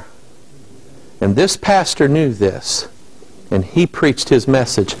Lucifer? And this pastor knew this, and he preached his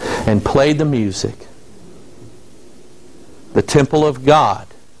message and played the music. The temple of God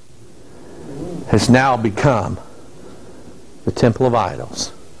has now become the temple of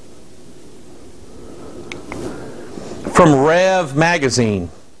idols. From Rev magazine.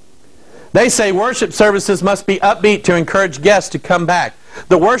 They say worship services must be upbeat to encourage guests to come back.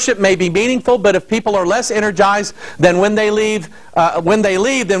 The worship may be meaningful, but if people are less energized than when they leave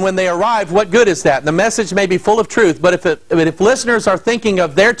than when they arrive, what good is that? The message may be full of truth, but if listeners are thinking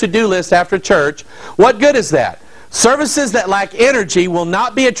of their to-do list after church, what good is that? Services that lack energy will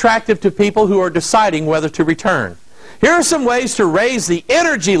not be attractive to people who are deciding whether to return. Here are some ways to raise the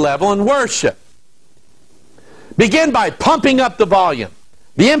energy level in worship. Begin by pumping up the volume.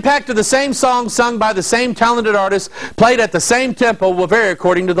 The impact of the same song sung by the same talented artist played at the same tempo will vary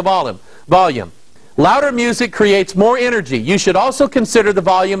according to the volume. Louder music creates more energy. You should also consider the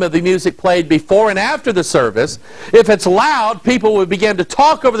volume of the music played before and after the service. If it's loud, people will begin to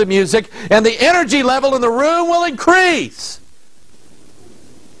talk over the music and the energy level in the room will increase.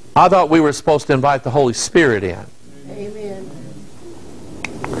 I thought we were supposed to invite the Holy Spirit in. Amen.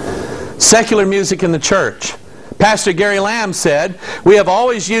 Secular music in the church. Pastor Gary Lamb said, we have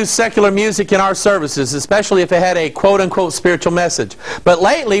always used secular music in our services, especially if it had a quote-unquote spiritual message. But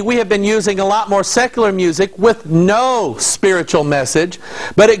lately, we have been using a lot more secular music with no spiritual message,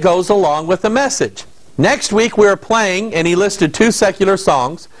 but it goes along with the message. Next week, we are playing, and he listed 2 secular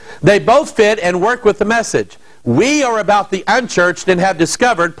songs. They both fit and work with the message. We are about the unchurched and have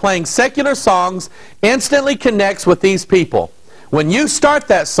discovered playing secular songs instantly connects with these people. When you start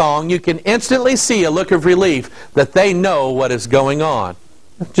that song, you can instantly see a look of relief that they know what is going on.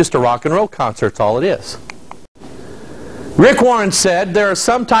 Just a rock and roll concert's all it is. Rick Warren said, there are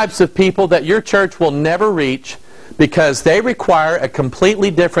some types of people that your church will never reach because they require a completely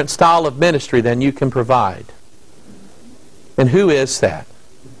different style of ministry than you can provide. And who is that?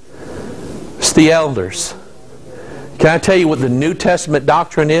 It's the elders. Can I tell you what the New Testament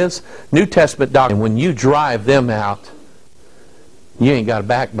doctrine is? New Testament doctrine, when you drive them out, you ain't got a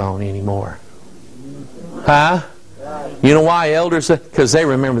backbone anymore. Huh? You know why, elders? Because they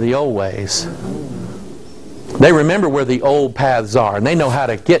remember the old ways. They remember where the old paths are, and they know how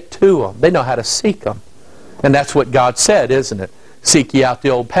to get to them. They know how to seek them. And that's what God said, isn't it? Seek ye out the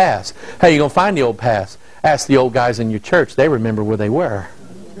old paths. How are you going to find the old paths? Ask the old guys in your church. They remember where they were.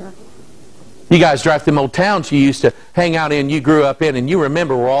 You guys drive them old towns you used to hang out in, you grew up in, and you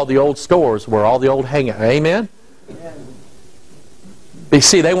remember where all the old stores were, all the old hangout. Amen? You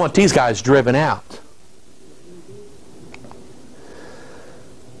see, they want these guys driven out.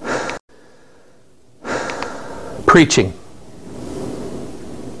 Preaching.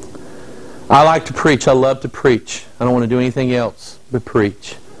 I like to preach. I love to preach. I don't want to do anything else but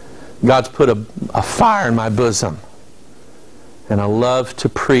preach. God's put a fire in my bosom. And I love to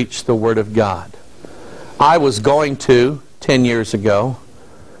preach the Word of God. I was going to, 10 years ago,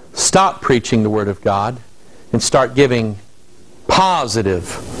 stop preaching the Word of God and start giving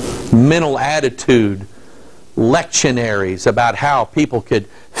positive mental attitude lectionaries about how people could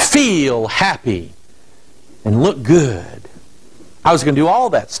feel happy and look good. I was going to do all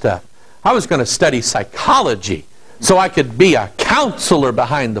that stuff. I was going to study psychology so I could be a counselor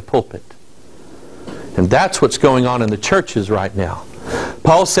behind the pulpit. And that's what's going on in the churches right now.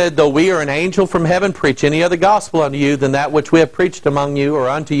 Paul said, though we are an angel from heaven preach any other gospel unto you than that which we have preached among you or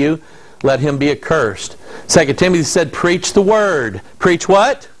unto you, let him be accursed. 2 Timothy said, preach the Word. Preach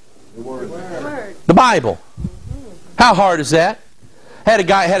what? The Word. The Bible. How hard is that? I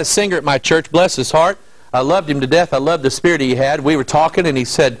had a singer at my church, bless his heart. I loved him to death. I loved the spirit he had. We were talking, and he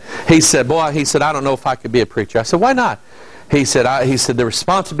said, boy, he said, I don't know if I could be a preacher. I said, why not? He said, the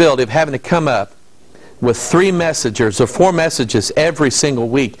responsibility of having to come up with 3 messengers or 4 messages every single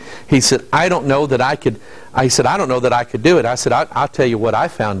week. He said, I don't know that I could do it. I said, I'll tell you what I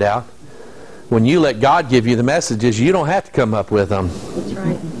found out. When you let God give you the messages, you don't have to come up with them. That's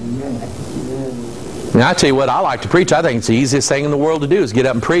right. Now, I tell you what, I like to preach. I think it's the easiest thing in the world to do is get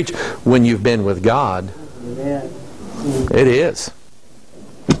up and preach when you've been with God. Amen. It is.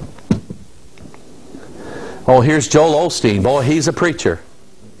 Oh, here's Joel Osteen. Boy, he's a preacher.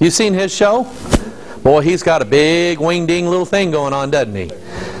 You seen his show? Boy, he's got a big wing-ding little thing going on, doesn't he?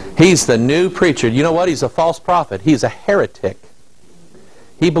 He's the new preacher. You know what? He's a false prophet. He's a heretic.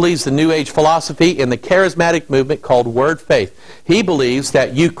 He believes the New Age philosophy in the charismatic movement called Word Faith. He believes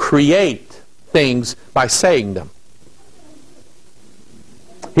that you create things by saying them.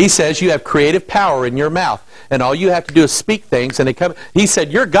 He says you have creative power in your mouth, and all you have to do is speak things, and they come. He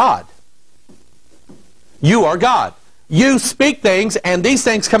said, you're God. You are God. You speak things, and these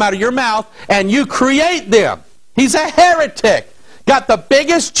things come out of your mouth, and you create them. He's a heretic. Got the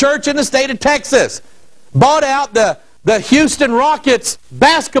biggest church in the state of Texas. Bought out the Houston Rockets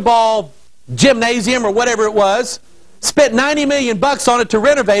basketball gymnasium or whatever it was. Spent $90 million on it to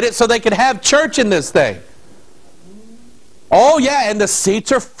renovate it so they could have church in this thing. Oh yeah, and the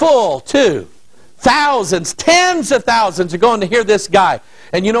seats are full too. Thousands, tens of thousands are going to hear this guy.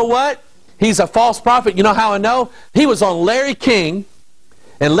 And you know what? He's a false prophet. You know how I know? He was on Larry King,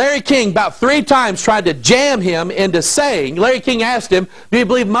 and Larry King about 3 times tried to jam him into saying, Larry King asked him, do you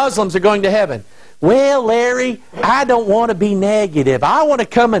believe Muslims are going to heaven? Well, Larry, I don't want to be negative. I want to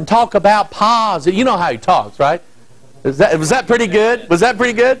come and talk about positive. You know how he talks, right? Was that pretty good? Was that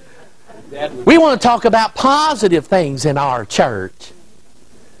pretty good? We want to talk about positive things in our church.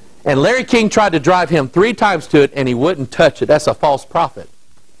 And Larry King tried to drive him 3 times to it, and he wouldn't touch it. That's a false prophet.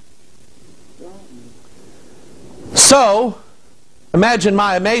 So, imagine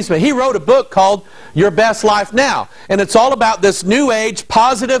my amazement. He wrote a book called Your Best Life Now. And it's all about this new age,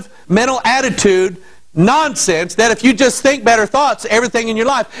 positive mental attitude nonsense that if you just think better thoughts, everything in your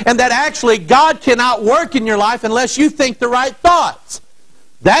life, and that actually God cannot work in your life unless you think the right thoughts.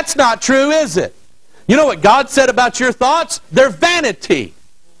 That's not true, is it? You know what God said about your thoughts? They're vanity.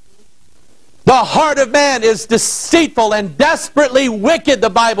 The heart of man is deceitful and desperately wicked, the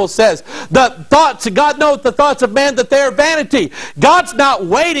Bible says. The thoughts, God knows the thoughts of man, that they are vanity. God's not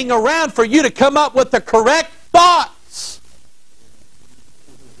waiting around for you to come up with the correct thoughts.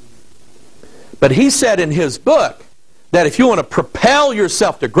 But he said in his book that if you want to propel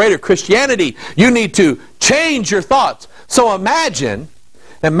yourself to greater Christianity, you need to change your thoughts. So imagine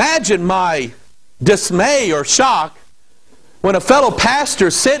my dismay or shock when a fellow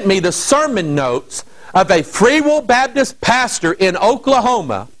pastor sent me the sermon notes of a Free Will Baptist pastor in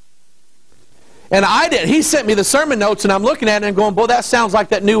Oklahoma. And he sent me the sermon notes, and I'm looking at it and going, boy, that sounds like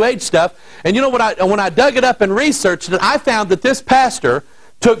that New Age stuff. And you know what? When I dug it up and researched it, I found that this pastor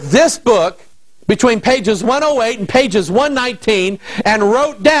took this book between pages 108 and pages 119 and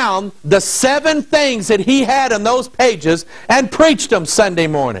wrote down the 7 things that he had in those pages and preached them Sunday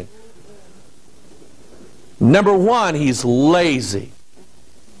morning. Number 1, he's lazy.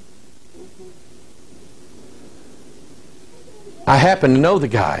 I happen to know the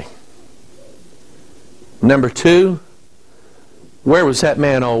guy. Number 2, where was that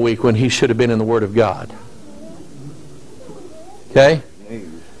man all week when he should have been in the Word of God? Okay?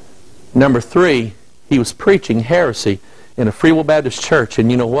 Number 3, he was preaching heresy in a Free Will Baptist church, and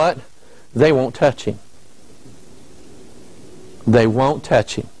you know what? They won't touch him. They won't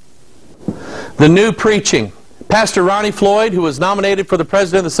touch him. The new preaching. Pastor Ronnie Floyd, who was nominated for the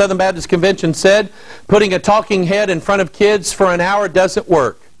president of the Southern Baptist Convention, said, putting a talking head in front of kids for an hour doesn't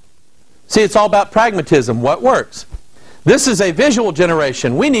work. See, it's all about pragmatism. What works? This is a visual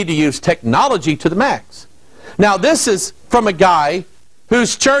generation. We need to use technology to the max. Now, this is from a guy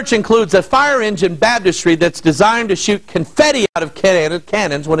whose church includes a fire engine baptistry that's designed to shoot confetti out of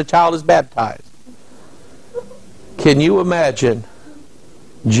cannons when a child is baptized. Can you imagine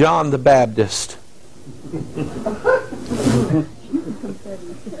John the Baptist?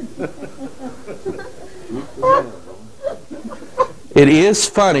 It is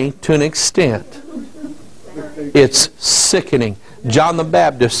funny to an extent. It's sickening. John the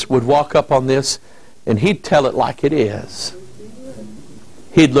Baptist would walk up on this and he'd tell it like it is.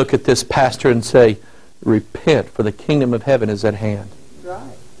 He'd look at this pastor and say, repent, for the kingdom of heaven is at hand.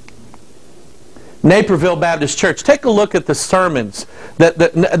 Right. Naperville Baptist Church, take a look at the sermons.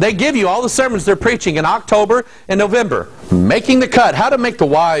 They give you all the sermons they're preaching in October and November. Making the cut, how to make the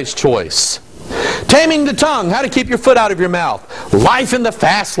wise choice. Taming the tongue, how to keep your foot out of your mouth. Life in the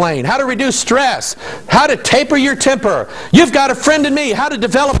fast lane, how to reduce stress. How to taper your temper. You've got a friend in me, how to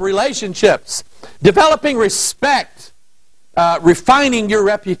develop relationships. Developing respect. Refining your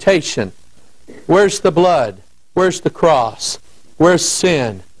reputation. Where's the blood? Where's the cross? Where's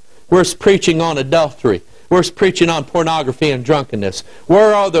sin? Where's preaching on adultery? Where's preaching on pornography and drunkenness?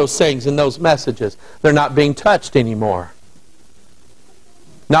 Where are those things in those messages? They're not being touched anymore.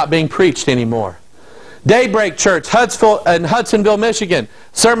 Not being preached anymore. Daybreak Church, in Hudsonville, Michigan.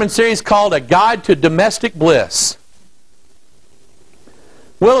 Sermon series called A Guide to Domestic Bliss.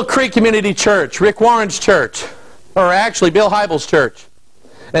 Willow Creek Community Church, Rick Warren's church. Or actually, Bill Hybels' church.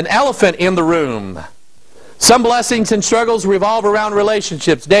 An elephant in the room. Some blessings and struggles revolve around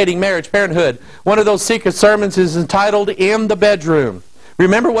relationships, dating, marriage, parenthood. One of those secret sermons is entitled In the Bedroom.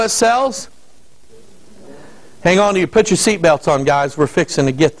 Remember what sells? Hang on to you. Put your seatbelts on, guys. We're fixing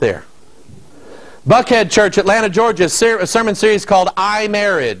to get there. Buckhead Church, Atlanta, Georgia. A sermon series called I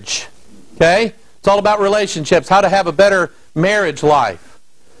Marriage. Okay? It's all about relationships. How to have a better marriage life.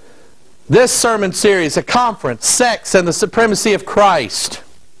 This sermon series, a conference, Sex and the Supremacy of Christ.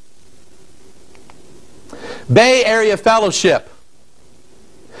 Bay Area Fellowship,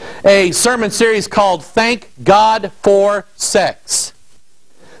 a sermon series called Thank God for Sex.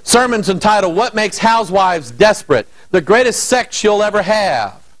 Sermons entitled What Makes Housewives Desperate? The Greatest Sex You'll Ever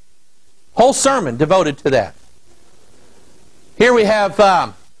Have. Whole sermon devoted to that. Here we have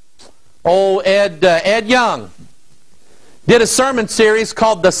Ed Young. Did a sermon series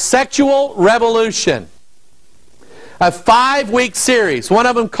called The Sexual Revolution. A 5-week series. One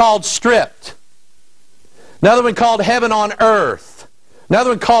of them called Stripped. Another one called Heaven on Earth. Another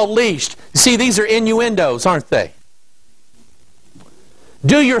one called Leashed. You see, these are innuendos, aren't they?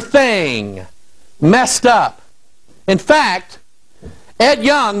 Do Your Thing. Messed Up. In fact, Ed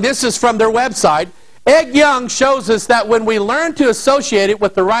Young, this is from their website, Ed Young shows us that when we learn to associate it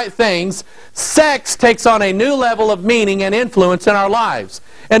with the right things, sex takes on a new level of meaning and influence in our lives.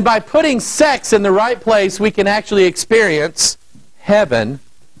 And by putting sex in the right place, we can actually experience heaven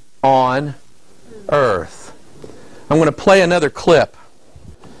on earth. I'm going to play another clip.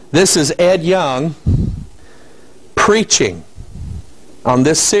 This is Ed Young preaching on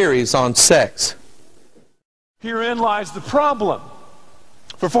this series on sex. Herein lies the problem.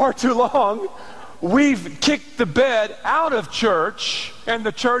 For far too long, we've kicked the bed out of church and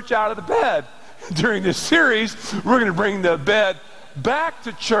the church out of the bed. During this series, we're going to bring the bed back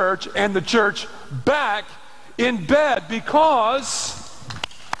to church and the church back in bed because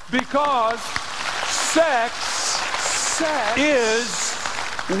sex is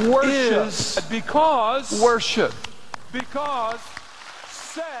worship. Because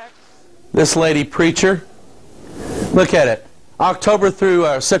sex. This lady preacher, look at it. September through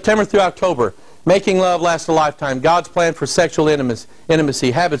October. Making love lasts a lifetime. God's plan for sexual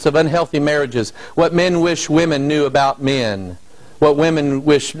intimacy. Habits of unhealthy marriages. What men wish women knew about men. What women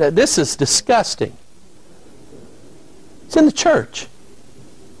wish... This is disgusting. It's in the church.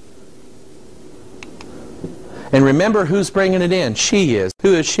 And remember who's bringing it in. She is.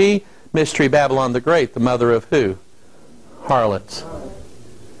 Who is she? Mystery Babylon the Great. The mother of who? Harlots.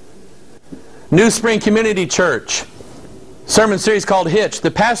 New Spring Community Church. Sermon series called Hitch.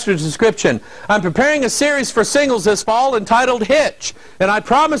 The pastor's description. I'm preparing a series for singles this fall entitled Hitch. And I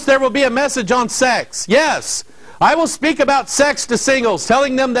promise there will be a message on sex. Yes, I will speak about sex to singles,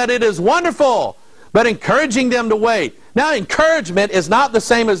 telling them that it is wonderful, but encouraging them to wait. Now, encouragement is not the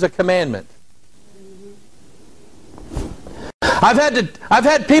same as a commandment. I've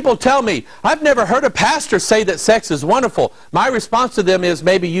had people tell me, I've never heard a pastor say that sex is wonderful. My response to them is,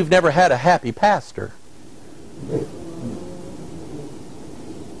 maybe you've never had a happy pastor.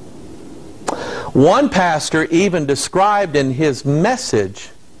 One pastor even described in his message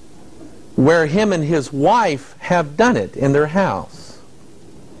where him and his wife have done it in their house.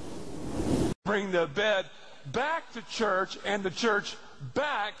 Bring the bed back to church and the church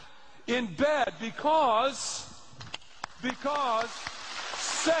back in bed because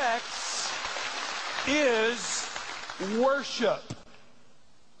sex is worship.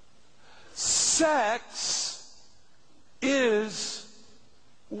 Sex is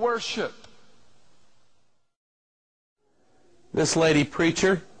worship. This lady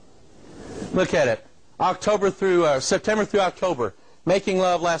preacher, look at it. September through October. Making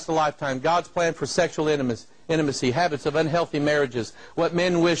love lasts a lifetime. God's plan for sexual intimacy. Habits of unhealthy marriages. What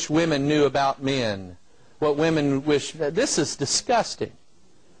men wish women knew about men. What women wish... This is disgusting.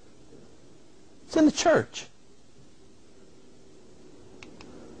 It's in the church.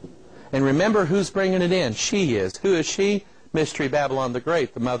 And remember who's bringing it in. She is. Who is she? Mystery Babylon the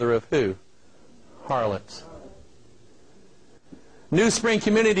Great. The mother of who? Harlots. New Spring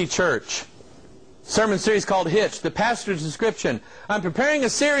Community Church. Sermon series called Hitch. The pastor's description. I'm preparing a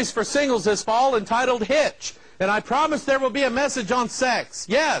series for singles this fall entitled Hitch. And I promise there will be a message on sex.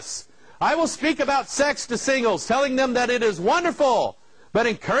 Yes, I will speak about sex to singles, telling them that it is wonderful, but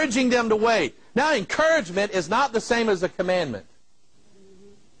encouraging them to wait. Now, encouragement is not the same as a commandment.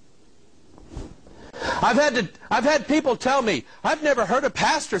 I've had people tell me, I've never heard a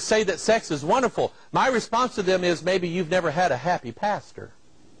pastor say that sex is wonderful. My response to them is, maybe you've never had a happy pastor.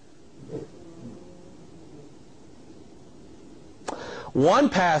 One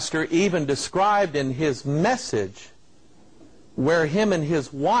pastor even described in his message where him and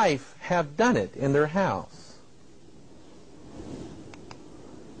his wife have done it in their house.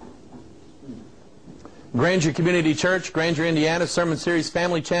 Granger Community Church, Granger, Indiana, Sermon Series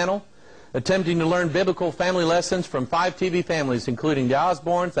Family Channel, attempting to learn biblical family lessons from 5 TV families, including the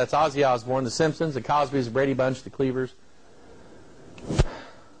Osbournes, that's Ozzy Osbourne, the Simpsons, the Cosbys, the Brady Bunch, the Cleavers,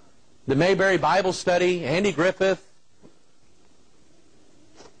 the Mayberry Bible Study, Andy Griffith,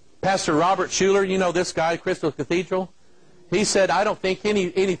 Pastor Robert Schuller, you know this guy, Crystal Cathedral. He said, I don't think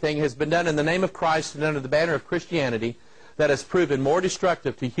anything has been done in the name of Christ and under the banner of Christianity that has proven more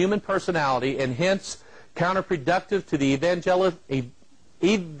destructive to human personality and hence counterproductive to the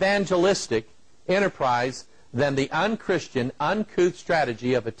evangelistic enterprise than the unchristian, uncouth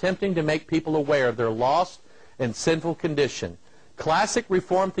strategy of attempting to make people aware of their lost and sinful condition. Classic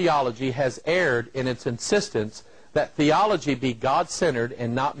Reformed theology has erred in its insistence that theology be God-centered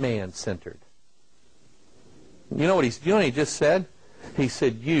and not man-centered. You know what he just said? He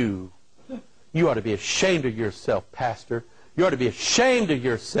said, you ought to be ashamed of yourself, pastor. You ought to be ashamed of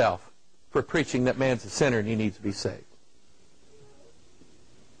yourself for preaching that man's a sinner and he needs to be saved.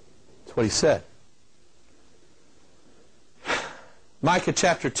 That's what he said. Micah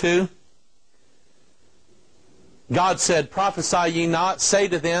chapter 2. God said, prophesy ye not, say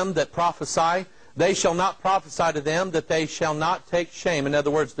to them that prophesy, they shall not prophesy to them, that they shall not take shame. In other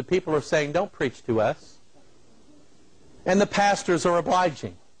words, the people are saying, don't preach to us. And the pastors are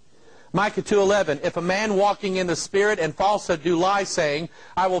obliging. Micah 2:11, if a man walking in the Spirit and falsehood do lie, saying,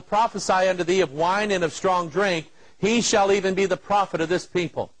 I will prophesy unto thee of wine and of strong drink, he shall even be the prophet of this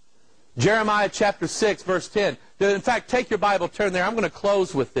people. Jeremiah chapter 6, verse 10. In fact, take your Bible, turn there. I'm going to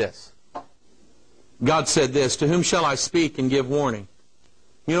close with this. God said this, to whom shall I speak and give warning?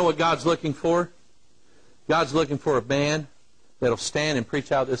 You know what God's looking for? God's looking for a man that'll stand and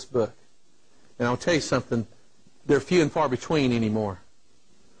preach out this book. And I'll tell you something, they're few and far between anymore.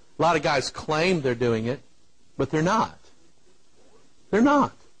 A lot of guys claim they're doing it, but they're not. They're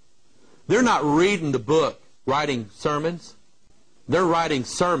not. They're not reading the book, writing sermons. They're writing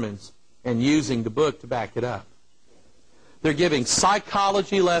sermons and using the book to back it up. They're giving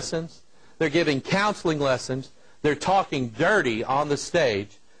psychology lessons. They're giving counseling lessons. They're talking dirty on the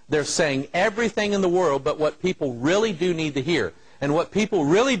stage. They're saying everything in the world but what people really do need to hear. And what people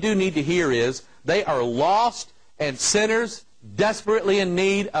really do need to hear is they are lost and sinners desperately in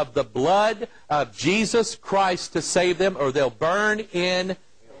need of the blood of Jesus Christ to save them, or they'll burn in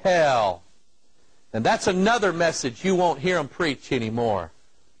hell. And that's another message you won't hear them preach anymore.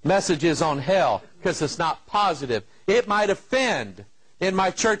 Messages on hell, because it's not positive. It might offend. In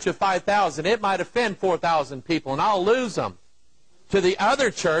my church of 5,000, it might offend 4,000 people, and I'll lose them to the other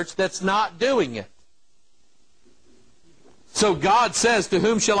church that's not doing it. So God says, to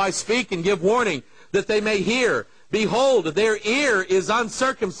whom shall I speak and give warning, that they may hear? Behold, their ear is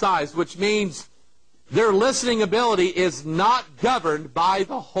uncircumcised, which means their listening ability is not governed by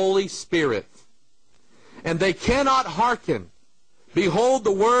the Holy Spirit. And they cannot hearken. Behold,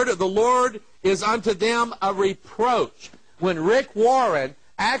 the word of the Lord is unto them a reproach. When Rick Warren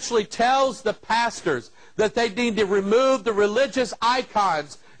actually tells the pastors that they need to remove the religious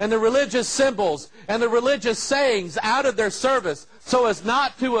icons and the religious symbols and the religious sayings out of their service so as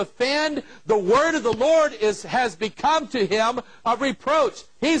not to offend, the word of the Lord has become to him a reproach.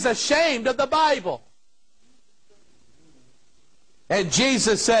 He's ashamed of the Bible. And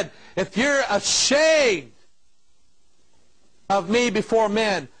Jesus said, if you're ashamed of me before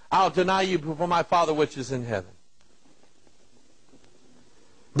men, I'll deny you before my Father which is in heaven.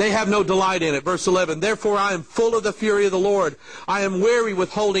 They have no delight in it. Verse 11, therefore I am full of the fury of the Lord. I am weary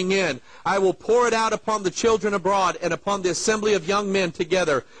with holding in. I will pour it out upon the children abroad and upon the assembly of young men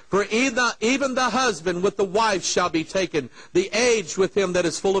together. For even the husband with the wife shall be taken, the aged with him that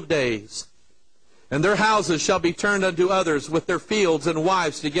is full of days. And their houses shall be turned unto others, with their fields and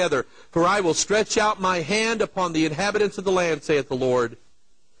wives together. For I will stretch out my hand upon the inhabitants of the land, saith the Lord.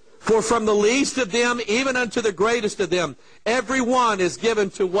 For from the least of them, even unto the greatest of them, every one is given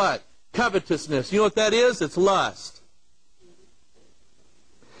to what? Covetousness. You know what that is? It's lust.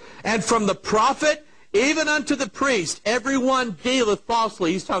 And from the prophet, even unto the priest, every one dealeth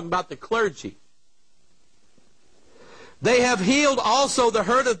falsely. He's talking about the clergy. They have healed also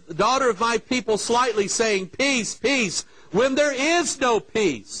the daughter of my people slightly, saying, peace, peace, when there is no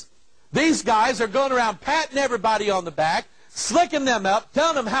peace. These guys are going around patting everybody on the back, slicking them up,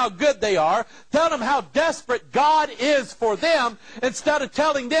 telling them how good they are, telling them how desperate God is for them, instead of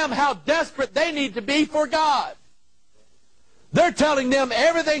telling them how desperate they need to be for God. They're telling them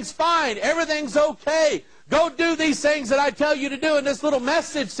everything's fine, everything's okay. Go do these things that I tell you to do in this little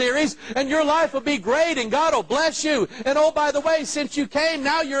message series, and your life will be great, and God will bless you. And oh, by the way, since you came,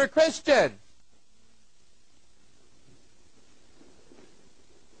 now you're a Christian.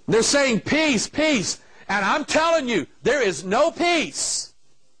 They're saying peace, peace. And I'm telling you, there is no peace.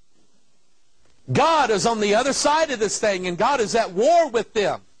 God is on the other side of this thing, and God is at war with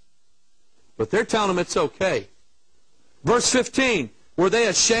them. But they're telling them it's okay. Verse 15, were they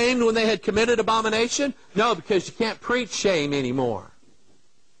ashamed when they had committed abomination? No, because you can't preach shame anymore.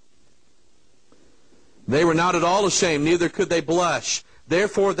 They were not at all ashamed, neither could they blush.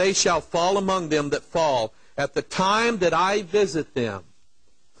 Therefore they shall fall among them that fall, at the time that I visit them.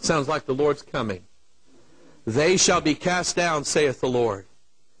 Sounds like the Lord's coming. They shall be cast down, saith the Lord.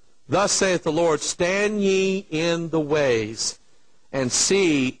 Thus saith the Lord, stand ye in the ways, and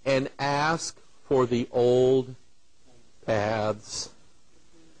see and ask for the old paths.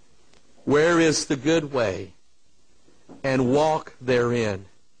 Where is the good way? And walk therein,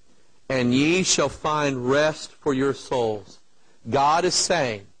 and ye shall find rest for your souls. God is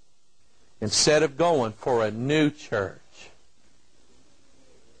saying, instead of going for a new church,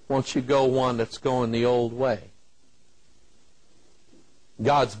 won't you go one that's going the old way?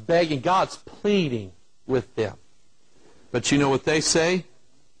 God's begging, God's pleading with them. But you know what they say?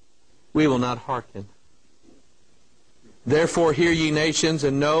 We will not hearken. Therefore hear ye nations,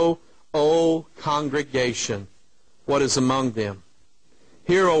 and know, O congregation, what is among them.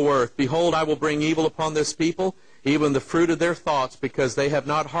 Hear, O earth, behold, I will bring evil upon this people, even the fruit of their thoughts, because they have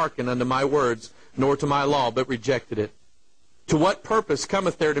not hearkened unto my words, nor to my law, but rejected it. To what purpose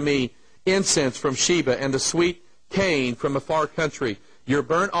cometh there to me incense from Sheba, and the sweet cane from a far country? Your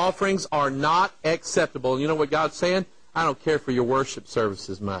burnt offerings are not acceptable. You know what God's saying? I don't care for your worship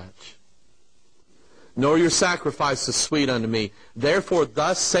services much, nor your sacrifices sweet unto me. Therefore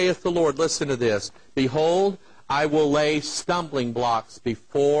thus saith the Lord, listen to this, behold, I will lay stumbling blocks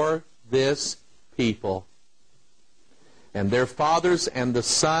before this people, and their fathers and the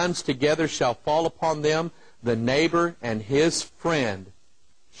sons together shall fall upon them. The neighbor and his friend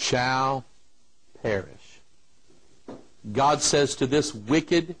shall perish. God says to this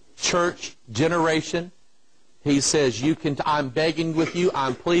wicked church generation, He says, I'm begging with you,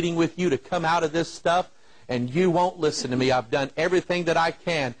 I'm pleading with you to come out of this stuff, and you won't listen to me. I've done everything that I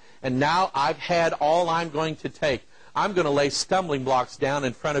can, and now I've had all I'm going to take. I'm going to lay stumbling blocks down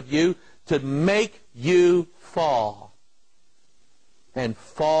in front of you to make you fall. And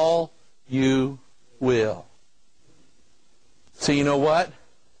fall you will. So you know what?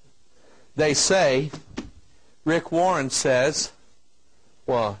 They say, Rick Warren says,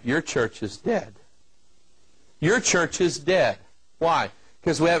 well, your church is dead. Your church is dead. Why?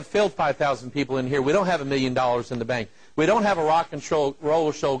 Because we haven't filled 5,000 people in here. We don't have $1 million in the bank. We don't have a rock and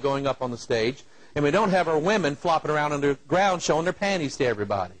roll show going up on the stage. And we don't have our women flopping around on the ground showing their panties to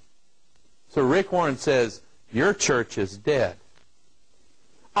everybody. So Rick Warren says, your church is dead.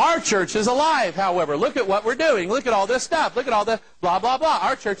 Our church is alive, however. Look at what we're doing. Look at all this stuff. Look at all the blah, blah, blah.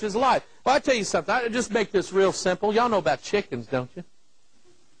 Our church is alive. Well, I'll tell you something. I'll just make this real simple. Y'all know about chickens, don't you?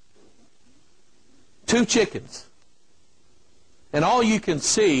 2 chickens. And all you can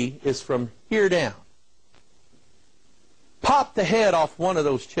see is from here down. Pop the head off one of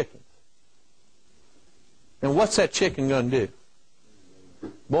those chickens. And what's that chicken going to do?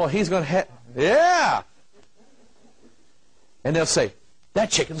 Boy, he's going to yeah! And they'll say, that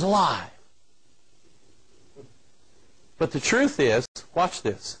chicken's alive. But the truth is, watch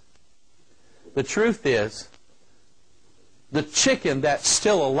this. The truth is, the chicken that's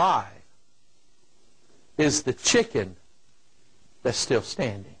still alive is the chicken that's still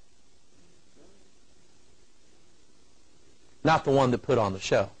standing. Not the one that put on the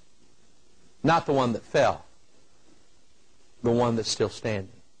show. Not the one that fell. The one that's still standing.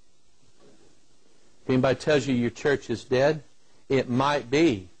 If anybody tells you your church is dead, it might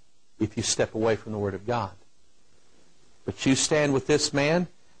be if you step away from the Word of God. But you stand with this man,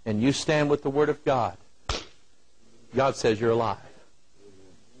 and you stand with the Word of God. God says you're alive.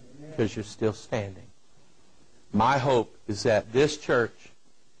 Because you're still standing. My hope is that this church,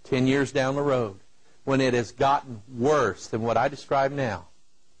 10 years down the road, when it has gotten worse than what I describe now,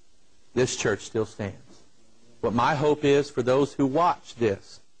 this church still stands. What my hope is for those who watch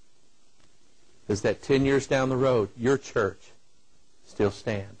this is that 10 years down the road, your church still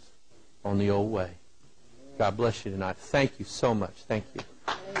stands on the old way. God bless you tonight. Thank you so much. Thank you.